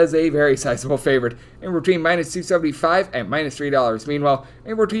themselves as a very sizable favorite in between minus 275 and minus $3. Meanwhile,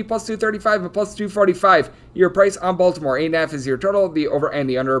 in between plus 235 and plus 245 your price on Baltimore. 8.5 is your total. The over and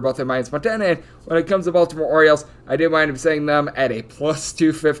the under are both at -110. And when it comes to Baltimore Orioles, I did wind up setting them at a plus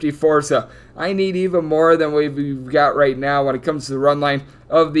 254. So I need even more than we've got right now when it comes to the run line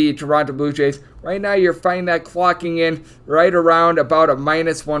of the Toronto Blue Jays. Right now, you're finding that clocking in right around about a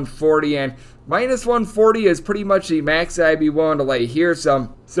 -140, and -140 is pretty much the max I'd be willing to lay here.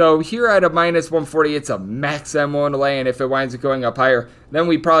 So here at a -140, it's a max I'm willing to lay, and if it winds up going up higher, then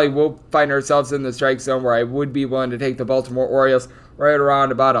we probably will find ourselves in the strike zone where I would be willing to take the Baltimore Orioles right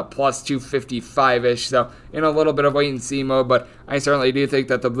around about a plus 255-ish. So in a little bit of wait-and-see mode, but I certainly do think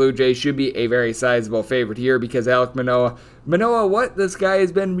that the Blue Jays should be a very sizable favorite here because Alek Manoah, this guy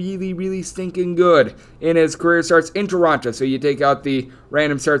has been really, really stinking good in his career starts in Toronto. So you take out the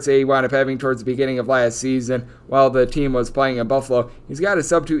random starts that he wound up having towards the beginning of last season while the team was playing in Buffalo. He's got a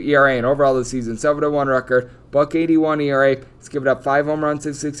sub-2 ERA, and overall this season, 7-1 record, .81 ERA. He's given up 5 home runs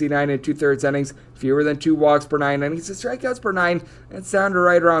in 69 and 2/3 innings, fewer than 2 walks per 9 innings. His strikeouts per 9, it's down to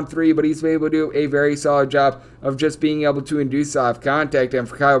right around 3, but he's been able to do a very solid job of just being able to induce soft contact. And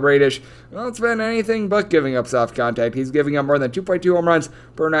for Kyle Bradish, well, it's been anything but giving up soft contact. He's giving up more than 2.2 home runs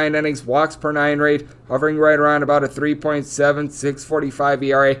per 9 innings, walks per 9 rate, hovering right around about a 3.7, 6.45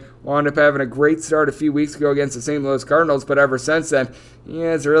 ERA. Wound up having a great start a few weeks ago against the St. Louis Cardinals, but ever since then, he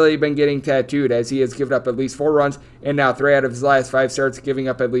has really been getting tattooed as he has given up at least 4 runs, and now 3 out of his last 5 starts, giving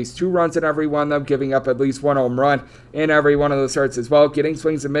up at least 2 runs in every one of them, giving up at least 1 home run in every one of those starts as well, getting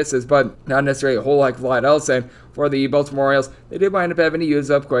swings and misses, but not necessarily a whole heck of a lot else. And for the Baltimore Orioles, they did wind up having to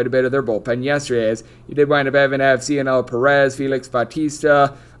use up quite a bit of their bullpen yesterday, as you did wind up having to have Cionel Perez, Felix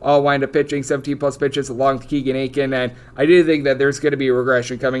Bautista, all wind up pitching 17-plus pitches along to Keegan Aiken, and I do think that there's going to be a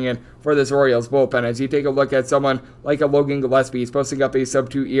regression coming in for this Orioles bullpen. As you take a look at someone like a Logan Gillespie, he's posting up a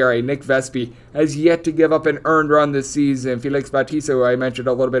sub-2 ERA. Nick Vespi has yet to give up an earned run this season. Felix Bautista, who I mentioned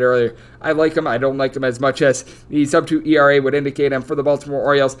a little bit earlier, I like him. I don't like him as much as the sub-2 ERA would indicate. And for the Baltimore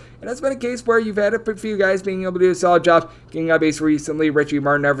Orioles, and that's been a case where you've had a few guys being able to do a solid job getting on base recently. Richie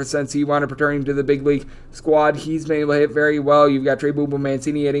Martin, ever since he wound up returning to the big league squad, he's been able to hit very well. You've got Trey Booble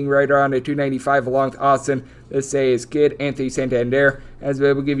Mancini hitting right around a 295 along with Austin. This say his kid, Anthony Santander, has been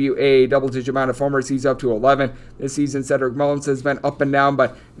able to give you a double-digit amount of homers. He's up to 11. This season, Cedric Mullins has been up and down,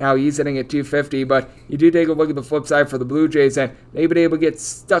 but now he's hitting at 250. But you do take a look at the flip side for the Blue Jays, and they've been able to get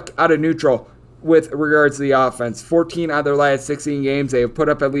stuck out of neutral with regards to the offense. 14 out of their last 16 games, they have put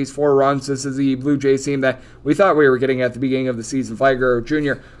up at least 4 runs. This is the Blue Jays team that we thought we were getting at the beginning of the season. Vlad Guerrero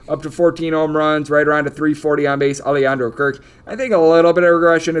Jr. up to 14 home runs, right around a 340 on base. Alejandro Kirk, I think a little bit of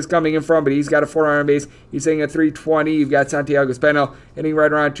regression is coming in from, but he's got a 4 on base. He's hitting at 320. You've got Santiago Espinal hitting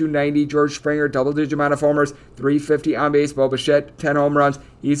right around 290. George Springer, double-digit amount of homers, 350 on base. Bo Bichette, 10 home runs.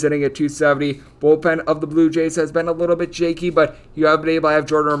 He's hitting at 270. Bullpen of the Blue Jays has been a little bit shaky, but you have been able to have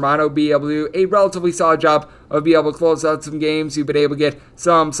Jordan Romano be able to do a relatively solid job of being able to close out some games. You've been able to get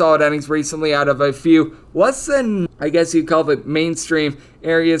some solid innings recently out of a few less than, I guess you'd call it, mainstream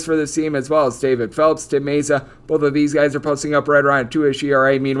areas for this team, as well as David Phelps, Tim Mesa. Both of these guys are posting up right around a 2-ish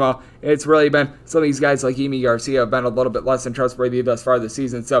ERA. Meanwhile, it's really been some of these guys like Emi Garcia have been a little bit less than trustworthy thus far this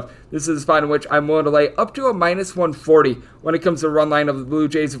season. So this is a spot in which I'm willing to lay up to a -140 when it comes to the run line of the Blue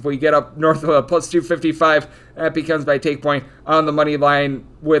Jays. If we get up north of a plus 255, that becomes my take point on the money line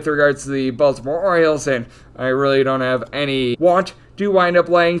with regards to the Baltimore Orioles, and I really don't have any want to wind up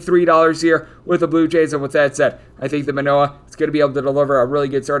laying $3 here with the Blue Jays. And with that said, I think that Manoah is going to be able to deliver a really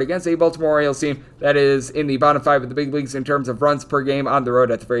good start against a Baltimore Orioles team that is in the bottom 5 of the big leagues in terms of runs per game on the road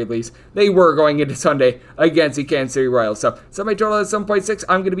at the very least. They were going into Sunday against the Kansas City Royals. So my total is 7.6.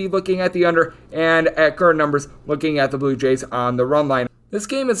 I'm going to be looking at the under, and at current numbers, looking at the Blue Jays on the run line. This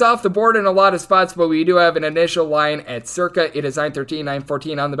game is off the board in a lot of spots, but we do have an initial line at circa. It is 9-13,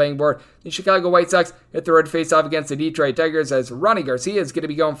 9-14 on the betting board. The Chicago White Sox hit the road face-off against the Detroit Tigers, as Ronnie Garcia is going to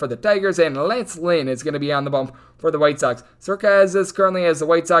be going for the Tigers, and Lance Lynn is going to be on the bump for the White Sox. Circa has this currently as the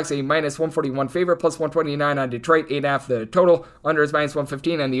White Sox a -141 favorite, plus 129 on Detroit, 8.5 the total. Under is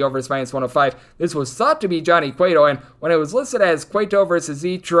 -115, and the over is -105. This was thought to be Johnny Cueto, and when it was listed as Cueto versus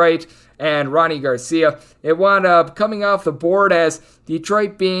Detroit and Ronnie Garcia, it wound up coming off the board as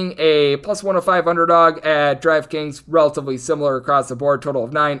Detroit being a plus 105 underdog at DraftKings, relatively similar across the board, total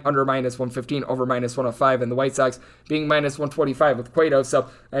of 9, under -115, over -105, and the White Sox being -125 with Cueto. So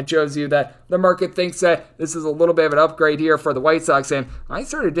that shows you that the market thinks that this is a little bit of an upgrade here for the White Sox, and I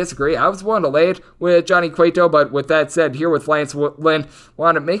sort of disagree. I was willing to lay it with Johnny Cueto, but with that said, here with Lance Lynn,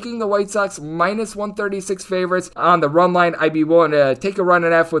 wound up making the White Sox -136 favorites on the run line. I'd be willing to take a run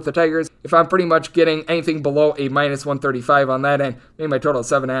and F with the Tigers if I'm pretty much getting anything below a -135 on that end. Maybe my total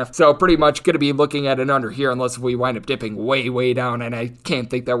 7.5. So pretty much going to be looking at an under here unless we wind up dipping way, way down. And I can't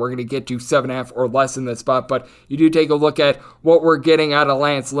think that we're going to get to 7.5 or less in this spot. But you do take a look at what we're getting out of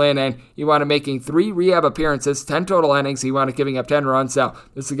Lance Lynn, and you want to making 3 rehab appearances, 10 total innings. He wound up giving up 10 runs. Now,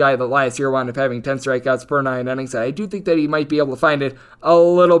 this is a guy that last year wound up having 10 strikeouts per 9 innings. And I do think that he might be able to find it a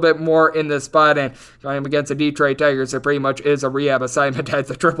little bit more in this spot. And going against the Detroit Tigers, it pretty much is a rehab assignment at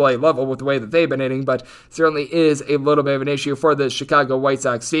the AAA level with the way that they've been hitting, but certainly is a little bit of an issue for the Chicago White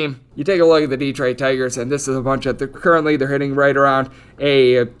Sox team. You take a look at the Detroit Tigers, and this is a bunch that currently they're hitting right around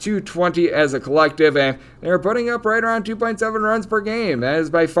a 220 as a collective, and they're putting up right around 2.7 runs per game. That is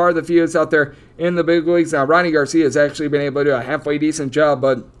by far the fewest out there in the big leagues. Now, Ronnie Garcia has actually been able to do a halfway decent job,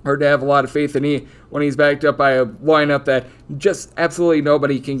 but hard to have a lot of faith in when he's backed up by a lineup that just absolutely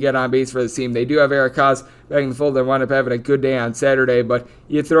nobody can get on base for this team. They do have Eric Haas back in the fold. They wind up having a good day on Saturday, but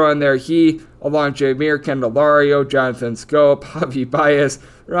you throw in there along Jeimer Candelario, Jonathan Scope, Javi Baez,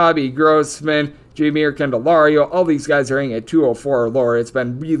 Robbie Grossman, Jeimer Candelario, all these guys are hitting at 204 or lower. It's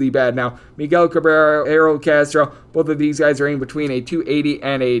been really bad. Now, Miguel Cabrera, Harold Castro, both of these guys are in between a 280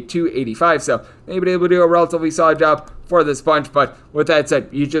 and a 285, so they've been able to do a relatively solid job for this bunch. But with that said,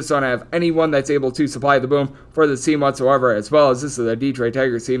 you just don't have anyone that's able to supply the boom for this team whatsoever, as well as this is a Detroit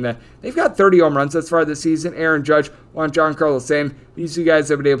Tigers team that they've got 30 home runs thus far this season. Aaron Judge, Giancarlo Stanton, these two guys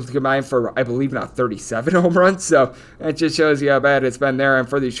have been able to combine for, I believe, now 37 home runs, so that just shows you how bad it's been there. And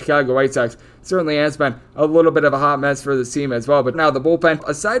for the Chicago White Sox, certainly has been a little bit of a hot mess for this team as well. But now the bullpen,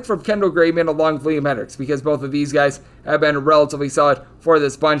 aside from Kendall Graveman along with Liam Hendricks, because both of these guys have been relatively solid for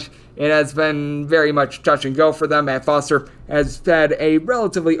this bunch, it has been very much touch and go for them. Matt Foster has had a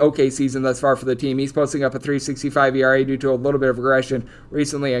relatively okay season thus far for the team. He's posting up a 3.65 ERA due to a little bit of regression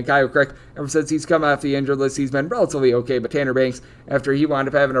recently. And Kyle Crick, ever since he's come off the injured list, he's been relatively okay. But Tanner Banks, after he wound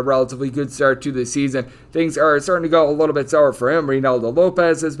up having a relatively good start to the season, things are starting to go a little bit sour for him. Reynaldo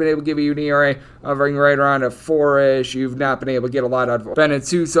Lopez has been able to give you an ERA hovering right around a 4-ish. You've not been able to get a lot out of Bennett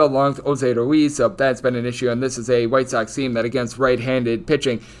Sousa along with Jose Ruiz, so that's been an issue. And this is a White Sox team that against right-handed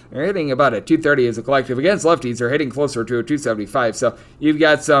pitching, they're hitting about a 230 as a collective. Against lefties, they're hitting closer to a 275. So you've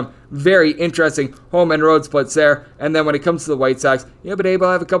got some very interesting home and road splits there. And then when it comes to the White Sox, you've been able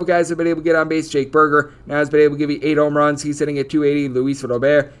to have a couple guys that have been able to get on base. Jake Berger now has been able to give you 8 home runs. He's hitting at 280. Luis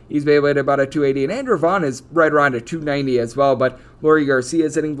Robert, he's been able to hit about a 280. And Andrew Vaughn is right around a 290 as well. But Leury Garcia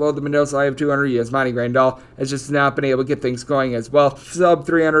is hitting below the Mendoza line of 200. Yasmani Grandal has just not been able to get things going as well. Sub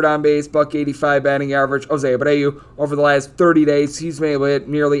 300 on base, $185 batting average. Jose Abreu, over the last 30 days, he's been able to hit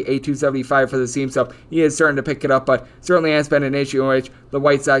nearly a 275 for the team, so he is starting to pick it up, but certainly has been an issue in which the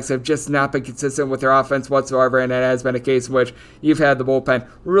White Sox have just not been consistent with their offense whatsoever, and it has been a case in which you've had the bullpen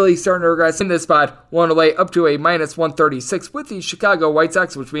really starting to regress in this spot. One away up to a minus 136 with the Chicago White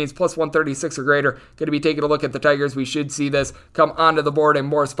Sox, which means plus 136 or greater. Going to be taking a look at the Tigers. We should see this come onto the board in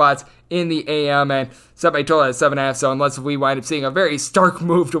more spots in the AM, and set my total at 7.5, so unless we wind up seeing a very stark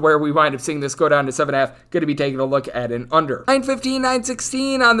move to where we wind up seeing this go down to 7.5, going to be taking a look at an under. 9:15,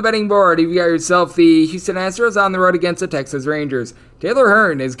 9:16 on the betting board. You've got yourself the Houston Astros on the road against the Texas Rangers. Taylor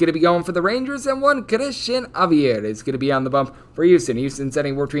Hearn is going to be going for the Rangers, and one Christian Javier is going to be on the bump for Houston. Houston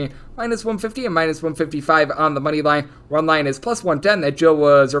setting between minus 150 and minus 155 on the money line. Run line is plus 110 that Joe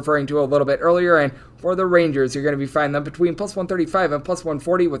was referring to a little bit earlier, and for the Rangers, you're going to be finding them between plus 135 and plus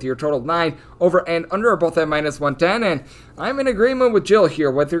 140 with your total 9. Over and under are both at minus 110, and I'm in agreement with Jill here.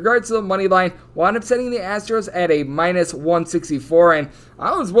 With regards to the money line, wound up setting the Astros at a minus 164, and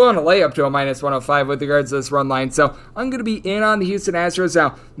I was willing to lay up to a minus 105 with regards to this run line, so I'm going to be in on the Houston Astros.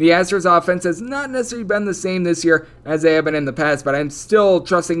 Now, the Astros offense has not necessarily been the same this year as they have been in the past, but I'm still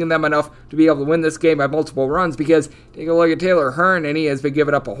trusting in them enough to be able to win this game by multiple runs, because take a look at Taylor Hearn, and he has been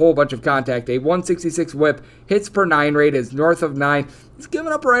giving up a whole bunch of contact. A 166 whip, hits per 9 rate is north of 9. He's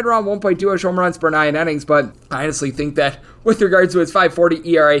given up right around 1.2-ish home runs per 9 innings, but I honestly think that with regards to his 5.40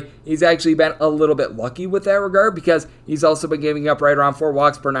 ERA, he's actually been a little bit lucky with that regard, because he's also been giving up right around 4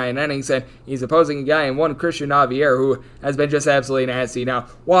 walks per 9 innings, and he's opposing a guy in one Christian Javier who has been just absolutely nasty. Now,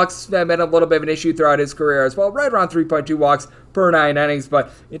 walks have been a little bit of an issue throughout his career as well, right around 3.2 walks per 9 innings,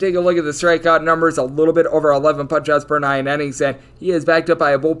 but you take a look at the strikeout numbers, a little bit over 11 punch-outs per 9 innings, and he is backed up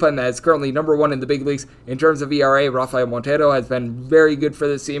by a bullpen that is currently number 1 in the big leagues in terms of ERA. Rafael Montero has been very good for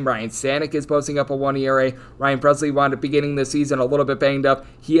this team. Ryan Stanek is posting up a 1 ERA. Ryan Presley wound up beginning ending the season a little bit banged up.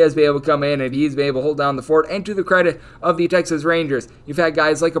 He has been able to come in and he's been able to hold down the fort. And to the credit of the Texas Rangers, you've had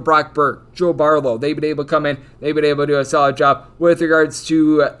guys like a Brock Burke, Joe Barlow. They've been able to come in. They've been able to do a solid job with regards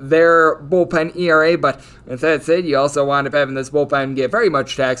to their bullpen ERA. But with that said, you also wound up having this bullpen get very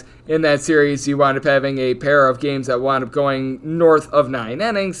much taxed. In that series, you wound up having a pair of games that wound up going north of 9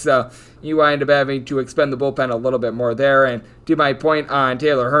 innings. So you wind up having to expend the bullpen a little bit more there. And to my point on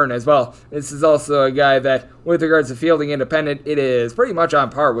Taylor Hearn as well, this is also a guy that, with regards to fielding independent, it is pretty much on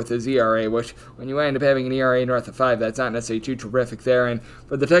par with his ERA, which when you wind up having an ERA north of 5, that's not necessarily too terrific there. And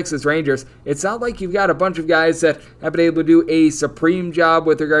for the Texas Rangers, it's not like you've got a bunch of guys that have been able to do a supreme job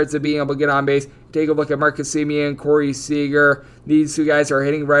with regards to being able to get on base. Take a look at Marcus Semien, Corey Seager. These two guys are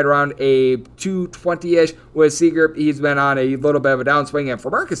hitting right around a 220-ish. With Seager, he's been on a little bit of a downswing. And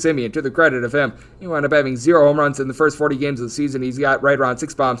for Marcus Semien, to the credit of him, he wound up having 0 home runs in the first 40 games of the season. He's got right around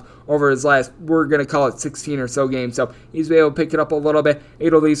 6 bombs over his last, we're going to call it 16 or so games. So he's been able to pick it up a little bit.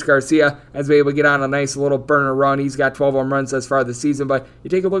 Adolis Garcia has been able to get on a nice little burner run. He's got 12 home runs thus far this season. But you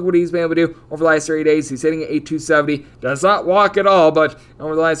take a look at what he's been able to do over the last 30 days. He's hitting at 8.270. Does not walk at all, but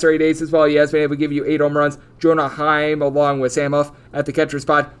over the last 30 days as well, he has been able to give you 8 home runs. Jonah Heim along with Sam Huff at the catcher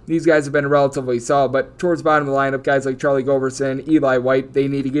spot. These guys have been relatively solid, but towards the bottom of the lineup, guys like Charlie Goverson, Eli White, they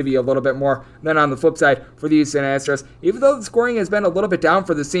need to give you a little bit more. Then on the flip side, for the Houston Astros, even though the scoring has been a little bit down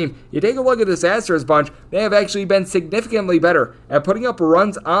for this team, you take a look at this Astros bunch, they have actually been significantly better at putting up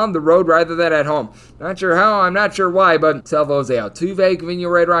runs on the road rather than at home. Not sure how, I'm not sure why, but Salvo Jose Altuve giving you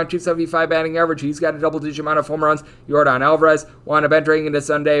right around 275 batting average. He's got a double-digit amount of home runs. Yordan Alvarez wound up entering into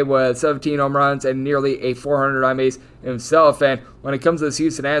Sunday with 17 home runs and nearly a 400 on base himself. And when it comes to this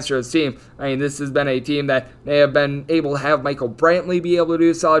Houston Astros team, I mean, this has been a team that they have been able to have Michael Brantley be able to do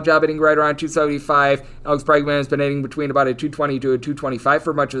a solid job hitting right around 275. Alex Bregman has been hitting between about a 220 to a 225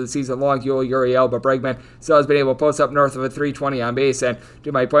 for much of the season long. Yuli Uriel, but Bregman still has been able to post up north of a 320 on base. And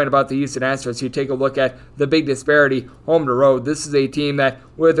to my point about the Houston Astros, you take a look at the big disparity home to road. This is a team that,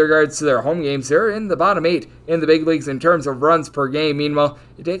 with regards to their home games, they're in the bottom 8 in the big leagues in terms of runs per game. Meanwhile,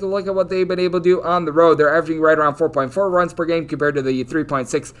 you take a look at what they've been able to do on the road. They're averaging right around 4.4 runs per game compared to the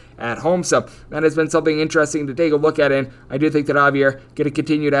 3.6 at home. So that has been something interesting to take a look at. And I do think that Javier going to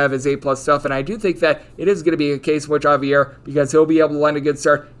continue to have his A+ stuff. And I do think that it is going to be a case in which Javier, because he'll be able to land a good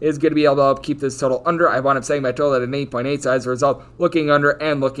start, is going to be able to help keep this total under. I wound up saying my total at an 8.8. So as a result, looking under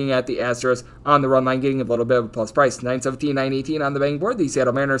and looking at the Astros on the run line, getting a little bit of a plus price. 917, 918 on the betting board. The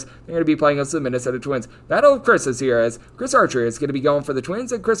Seattle Mariners, they're going to be playing against the Minnesota Twins. Battle of Chris is here, as Chris Archer is going to be going for the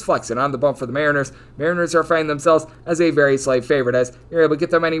Twins and Chris Flexen on the bump for the Mariners. Mariners are finding themselves as a very slight favorite, as you're able to get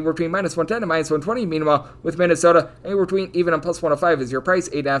them anywhere between minus 110 and minus 120. Meanwhile, with Minnesota, anywhere between even and plus 105 is your price.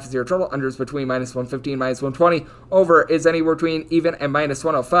 8.5 is your total. Under is between minus 115 and minus 120. Over is anywhere between even and minus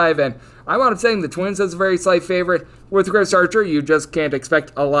 105. And I wound up saying the Twins as a very slight favorite. With Chris Archer, you just can't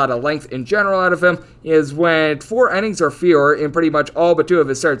expect a lot of length in general out of him. Is went 4 innings or fewer in pretty much all but 2 of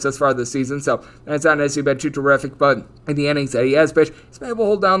his starts thus far this season. So that's not necessarily been too terrific, but in the innings that he has pitched, he's been able to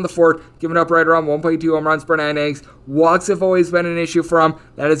hold down the fort, giving up right around 1.2 home runs per 9 innings. Walks have always been an issue for him.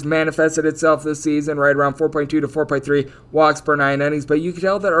 That has manifested itself this season, right around 4.2 to 4.3 walks per 9 innings. But you can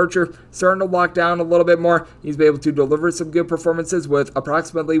tell that Archer starting to lock down a little bit more. He's been able to deliver some good performances with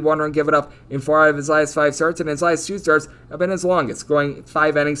approximately 1 run given up in 4 out of his last 5 starts, and his last 2 starts have been his longest, going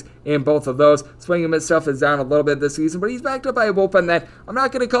 5 innings in both of those. Swing and miss stuff is down a little bit this season, but he's backed up by a bullpen that I'm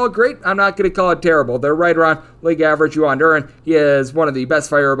not going to call it great. I'm not going to call it terrible. They're right around league average. Juan Duran, he is one of the best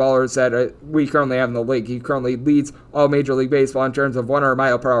fireballers that we currently have in the league. He currently leads all Major League Baseball in terms of 100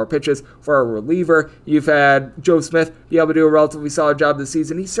 mile per hour pitches for a reliever. You've had Joe Smith be able to do a relatively solid job this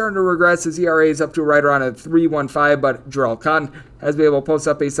season. He's starting to regress. His ERA is up to right around a 3.15, but Jarrell Cotton has been able to post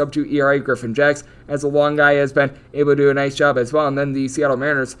up a sub-2 ERA. Griffin Jax, as a long guy, has been able to do a nice job as well. And then the Seattle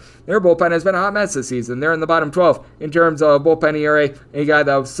Mariners, their bullpen has been a hot mess this season. They're in the bottom 12 in terms of bullpen ERA. A guy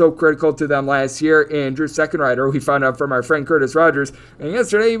that was so critical to them last year in Drew Seckenrider, we found out from our friend Curtis Rogers. And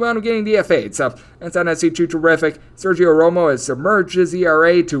yesterday he wound up getting DFA'd. So that's not necessarily too terrific. Sergio Romo has submerged his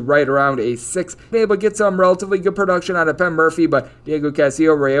ERA to right around a 6. Been able to get some relatively good production out of Penn Murphy, but Diego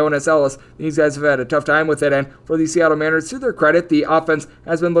Castillo, Rayones Ellis, these guys have had a tough time with it. And for the Seattle Mariners, to their credit, the offense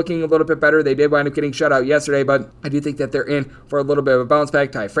has been looking a little bit better. They did wind up getting shut out yesterday, but I do think that they're in for a little bit of a bounce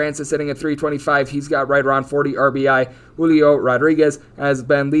back. Ty Francis sitting at 325. He's got right around 40 RBI. Julio Rodriguez has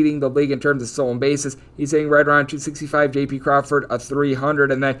been leading the league in terms of stolen bases. He's hitting right around 265. J.P. Crawford a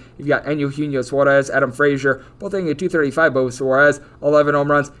 300, and then you've got Eugenio Suarez, Adam Frazier, both hitting a 235. But Suarez 11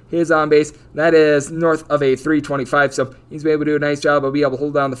 home runs. His on base, that is north of a 325. So he's been able to do a nice job of being able to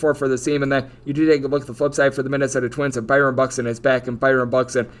hold down the fort for the team. And then you do take a look at the flip side for the Minnesota Twins, and Byron Buxton is back, and Byron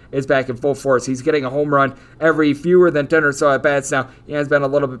Buxton is back in full force. He's getting a home run every fewer than 10 or so at bats now. He has been a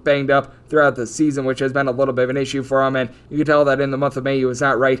little bit banged up throughout the season, which has been a little bit of an issue for him, and you can tell that in the month of May he was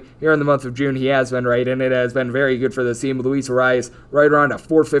not right. Here in the month of June he has been right, and it has been very good for the team. Luis Arias right around a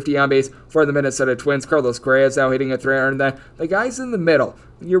 450 on base for the Minnesota Twins. Carlos Correa is now hitting a 300, and then the guys in the middle,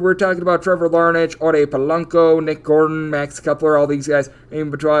 we're talking about Trevor Larnach, Ode Polanco, Nick Gordon, Max Kepler, all these guys in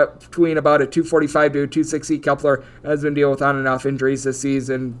between about a 245 to a 260. Kepler has been dealing with on and off injuries this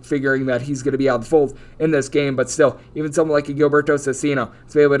season, figuring that he's going to be out of the fold in this game, but still, even someone like a Gilberto Cecchino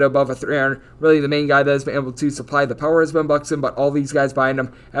has been able to above a 300. Really, the main guy that has been able to supply the power has been Buxton, but all these guys behind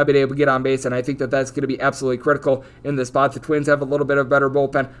him have been able to get on base, and I think that that's going to be absolutely critical in this spot. The Twins have a little bit of a better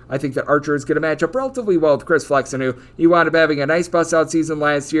bullpen. I think that Archer is going to match up relatively well with Chris Flexen, who he wound up having a nice bust-out season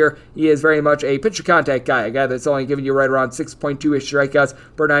last year. He is very much a pitch contact guy, a guy that's only giving you right around 6.2-ish strikeouts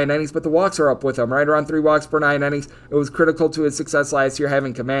per 9 innings, but the walks are up with him, right around 3 walks per 9 innings. It was critical to his success last year,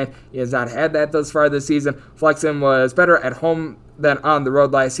 having command. He has not had that thus far this season. Flexen was better at home than on the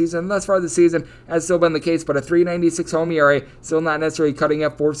road last season. Thus far this season has still been the case, but a 3.96 home ERA, still not necessarily cutting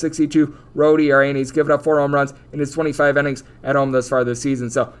up. 4.62 road ERA, and he's given up 4 home runs in his 25 innings at home thus far this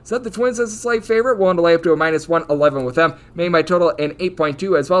season. So set the Twins as a slight favorite, willing to lay up to a -111 with them. Made my total an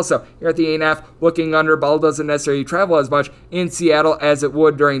 8.2 as well. So here at the 8.5, looking under. Ball doesn't necessarily travel as much in Seattle as it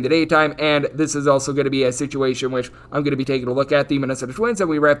would during the daytime, and this is also going to be a situation which I'm going to be taking a look at the Minnesota Twins, and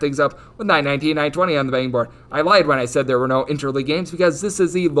we wrap things up with 919, 920 on the betting board. I lied when I said there were no interleague games, because this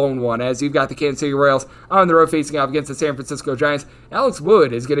is the lone one, as you've got the Kansas City Royals on the road facing off against the San Francisco Giants. Alex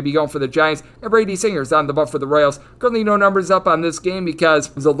Wood is going to be going for the Giants, and Brady Singer's on the bump for the Royals. Currently no numbers up on this game because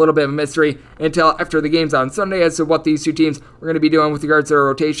it was a little bit of a mystery until after the games on Sunday as to what these two teams were going to be doing with regards to their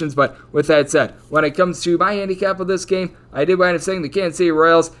rotations. But with that said, when it comes to my handicap of this game, I did wind up saying the Kansas City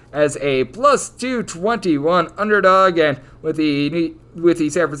Royals as a +221 underdog, and with the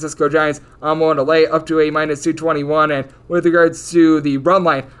San Francisco Giants, I'm willing to lay up to a -221, and with regards to the run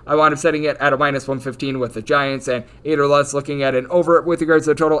line, I wound up setting it at a -115 with the Giants, and 8 or less looking at an over with regards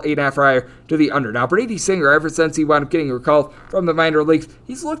to the total, 8.5 or higher to the under. Now, Brady Singer, ever since he wound up getting recalled from the minor leagues,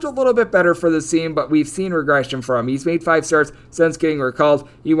 he's looked a little bit better for the team, but we've seen regression from him. He's made 5 starts since getting recalled.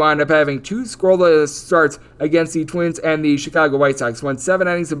 He wound up having 2 scoreless starts against the Twins and the Chicago White Sox, won 7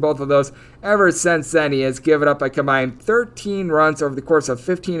 innings in both of those. Ever since then, he has given up a combined 13 runs over the course of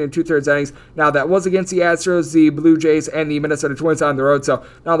 15 2/3 innings. Now, that was against the Astros, the Blue Jays, and the Minnesota Twins on the road, so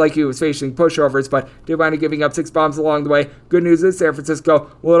not like he was facing pushovers, but did wind up giving up 6 bombs along the way. Good news is San Francisco,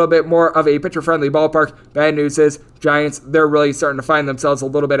 a little bit more of a pitcher-friendly ballpark. Bad news is Giants, they're really starting to find themselves a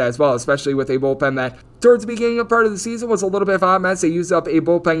little bit as well, especially with a bullpen that towards the beginning of part of the season was a little bit of a hot mess. They used up a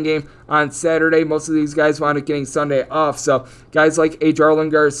bullpen game on Saturday. Most of these guys wound up getting Sunday off, so guys like a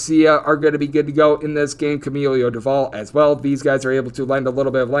Jarlin Garcia are going to be good to go in this game. Camilo Duvall as well. These guys are able to lend a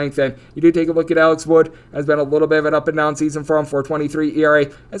little bit of length, and you do take a look at Alex Wood. Has been a little bit of an up and down season for him. 4.23 ERA.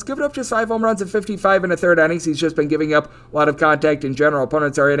 Has given up just 5 home runs in 55 in a third innings. He's just been giving up a lot of contact in general.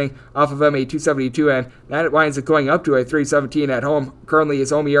 Opponents are hitting off of him a 2.72, and that winds up going up to a 3.17 at home. Currently,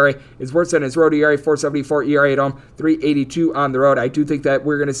 his home ERA is worse than his road ERA. 4.74 ERA at home, 3.82 on the road. I do think that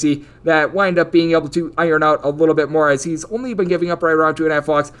we're going to see that wind up being able to iron out a little bit more, as he's only been giving up right around 2.5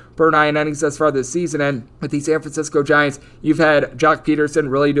 walks per 9 innings thus far this season. And with the San Francisco Giants, you've had Jock Peterson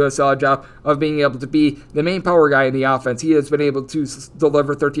really do a solid job of being able to be the main power guy in the offense. He has been able to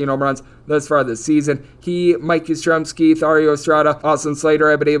deliver 13 home runs thus far this season. He, Mike Yastrzemski, Thairo Estrada, Austin Slater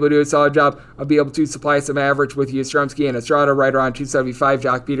have been able to do a solid job of being able to supply some average with Yastrzemski and Estrada right around 275,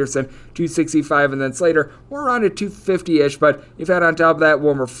 Jock Peterson 265, and then Slater we're around at 250-ish, but you've had on top of that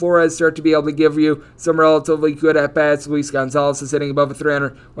Wilmer Flores start to be able to give you some relatively good at-bats. Luis Gonzalez is hitting above a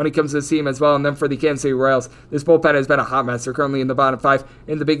 300 when it comes to this team as well, and then for the Kansas City Royals, this bullpen has been a hot mess. They're currently in the bottom 5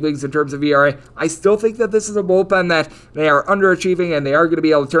 in the big leagues in terms of ERA. I still think that this is a bullpen that they are underachieving, and they are going to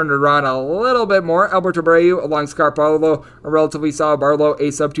be able to turn it around a little bit more. Alberto Abreu along Scar Barlow, a relatively solid Barlow,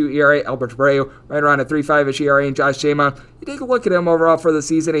 a sub-2 ERA. Alberto Abreu right around a 3.5-ish ERA, and Josh Jamon, you take a look at him overall for the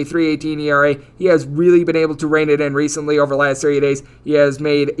season, a 3.18 ERA. He has really been able to rein it in recently over the last 30 days. He has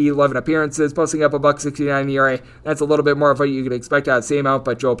made 11 appearances, posting up a $1.69 ERA. That's a little bit more of what you could expect out of the same out,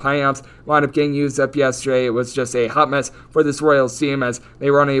 but Joe Payamps wound up getting used up yesterday. It was just a hot mess for this Royals team, as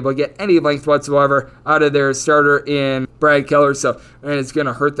they were unable to get any length whatsoever out of their starter in Brad Keller, and it's going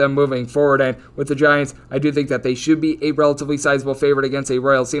to hurt them moving forward. And with the Giants, I do think that they should be a relatively sizable favorite against a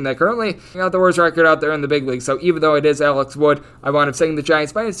Royals team that currently got the worst record out there in the big league. So even though it is Alex Wood, I wound up saying the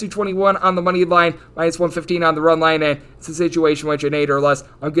Giants minus 221 on the money line, minus 115 on the run line, and it's a situation which an 8 or less,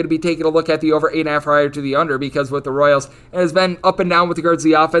 I'm going to be taking a look at the over 8.5 prior to the under, because with the Royals, it has been up and down with regards to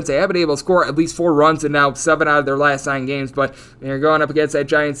the offense. They have been able to score at least 4 runs in now 7 out of their last 9 games, but they're going up against that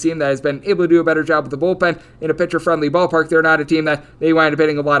Giants team that has been able to do a better job with the bullpen in a pitcher-friendly ballpark. They're not a team that they wind up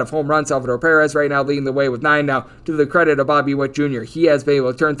hitting a lot of home runs. Salvador Perez right now leading the way with 9. Now, to the credit of Bobby Witt Jr., he has been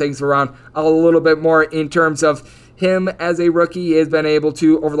able to turn things around a little bit more in terms of him as a rookie. He has been able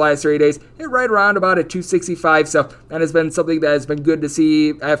to, over the last 30 days, hit right around about a 265, so that has been something that has been good to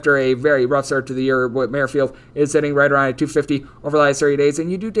see after a very rough start to the year. Whit Merrifield is sitting right around at 250 over the last 30 days,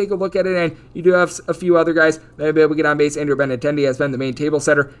 and you do take a look at it, and you do have a few other guys that have been able to get on base. Andrew Benintendi has been the main table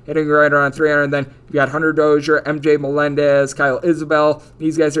setter, hitting right around 300, and then you got Hunter Dozier, MJ Melendez, Kyle Isabel.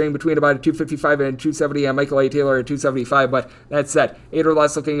 These guys are in between about a 255 and a 270, and Michael A. Taylor at 275, but that said, 8 or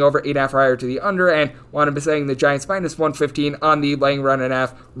less looking over 8.5 higher to the under, and want to be saying the Giants minus 115 on the laying run and a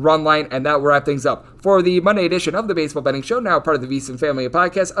half run line, and that will wrap things up for the Monday edition of the Baseball Betting Show, now part of the VSiN family of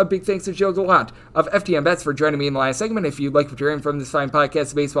podcasts. A big thanks to Joe Gallant of FTN Bets for joining me in the last segment. If you like what you're hearing from this fine podcast,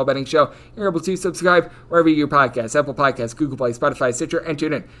 the Baseball Betting Show, you're able to subscribe wherever you get podcasts, Apple Podcasts, Google Play, Spotify, Stitcher, and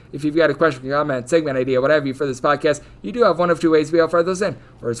TuneIn. If you've got a question, comment, segment idea, what have you for this podcast, you do have one of 2 ways to be able to fire those in.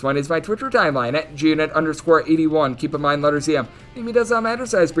 First one is my Twitter timeline at GUnit_81. Keep in mind, letters CM. Maybe does not matter,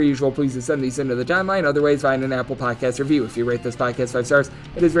 so as per usual, please send these into the timeline. Other ways, find an Apple Podcast review. If you rate this podcast 5 stars,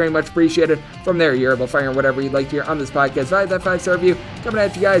 it is very much appreciated. From there, you're able to fire whatever you'd like to hear on this podcast via that 5-star review, coming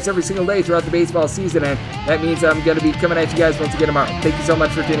at you guys every single day throughout the baseball season, and that means I'm going to be coming at you guys once again tomorrow. Thank you so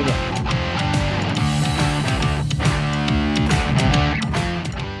much for tuning in.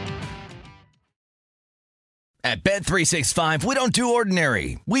 At Bet365, we don't do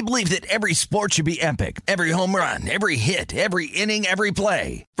ordinary. We believe that every sport should be epic. Every home run, every hit, every inning, every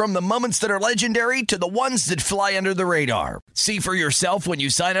play. From the moments that are legendary to the ones that fly under the radar. See for yourself when you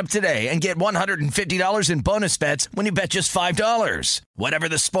sign up today and get $150 in bonus bets when you bet just $5. Whatever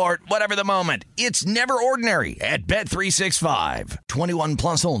the sport, whatever the moment, it's never ordinary at Bet365. 21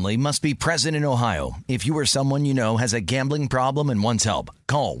 plus only. Must be present in Ohio. If you or someone you know has a gambling problem and wants help,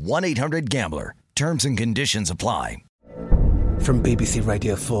 call 1-800-GAMBLER. Terms and conditions apply. From BBC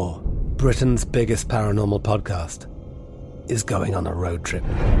Radio 4, Britain's biggest paranormal podcast is going on a road trip.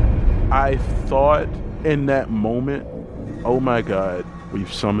 I thought in that moment, oh my God,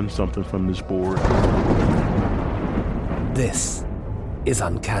 we've summoned something from this board. This is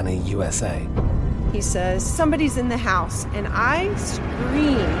Uncanny USA. He says, somebody's in the house, and I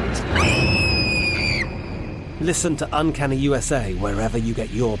screamed. Listen to Uncanny USA wherever you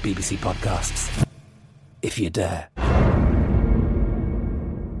get your BBC podcasts, if you dare.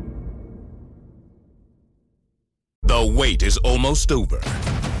 The wait is almost over.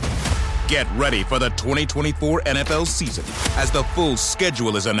 Get ready for the 2024 NFL season as the full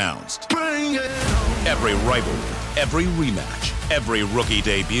schedule is announced. Every rivalry, every rematch, every rookie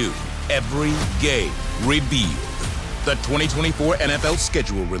debut, every game revealed. The 2024 NFL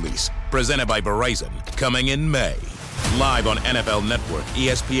schedule release, presented by Verizon, coming in May. Live on NFL Network,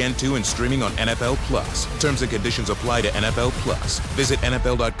 ESPN2, and streaming on NFL Plus. Terms and conditions apply to NFL Plus. Visit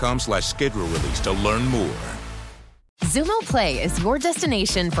NFL.com/schedule release to learn more. Xumo Play is your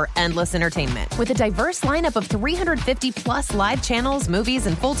destination for endless entertainment. With a diverse lineup of 350 plus live channels, movies,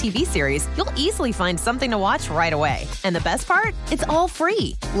 and full TV series, you'll easily find something to watch right away. And the best part? It's all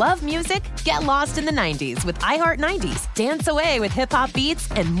free. Love music? Get lost in the 90s with iHeart 90s, dance away with hip-hop beats,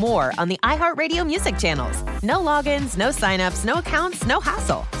 and more on the iHeartRadio music channels. No logins, no signups, no accounts, no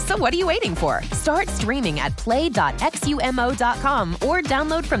hassle. So what are you waiting for? Start streaming at play.xumo.com or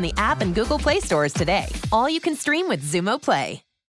download from the app and Google Play stores today. All you can stream with Xumo Play.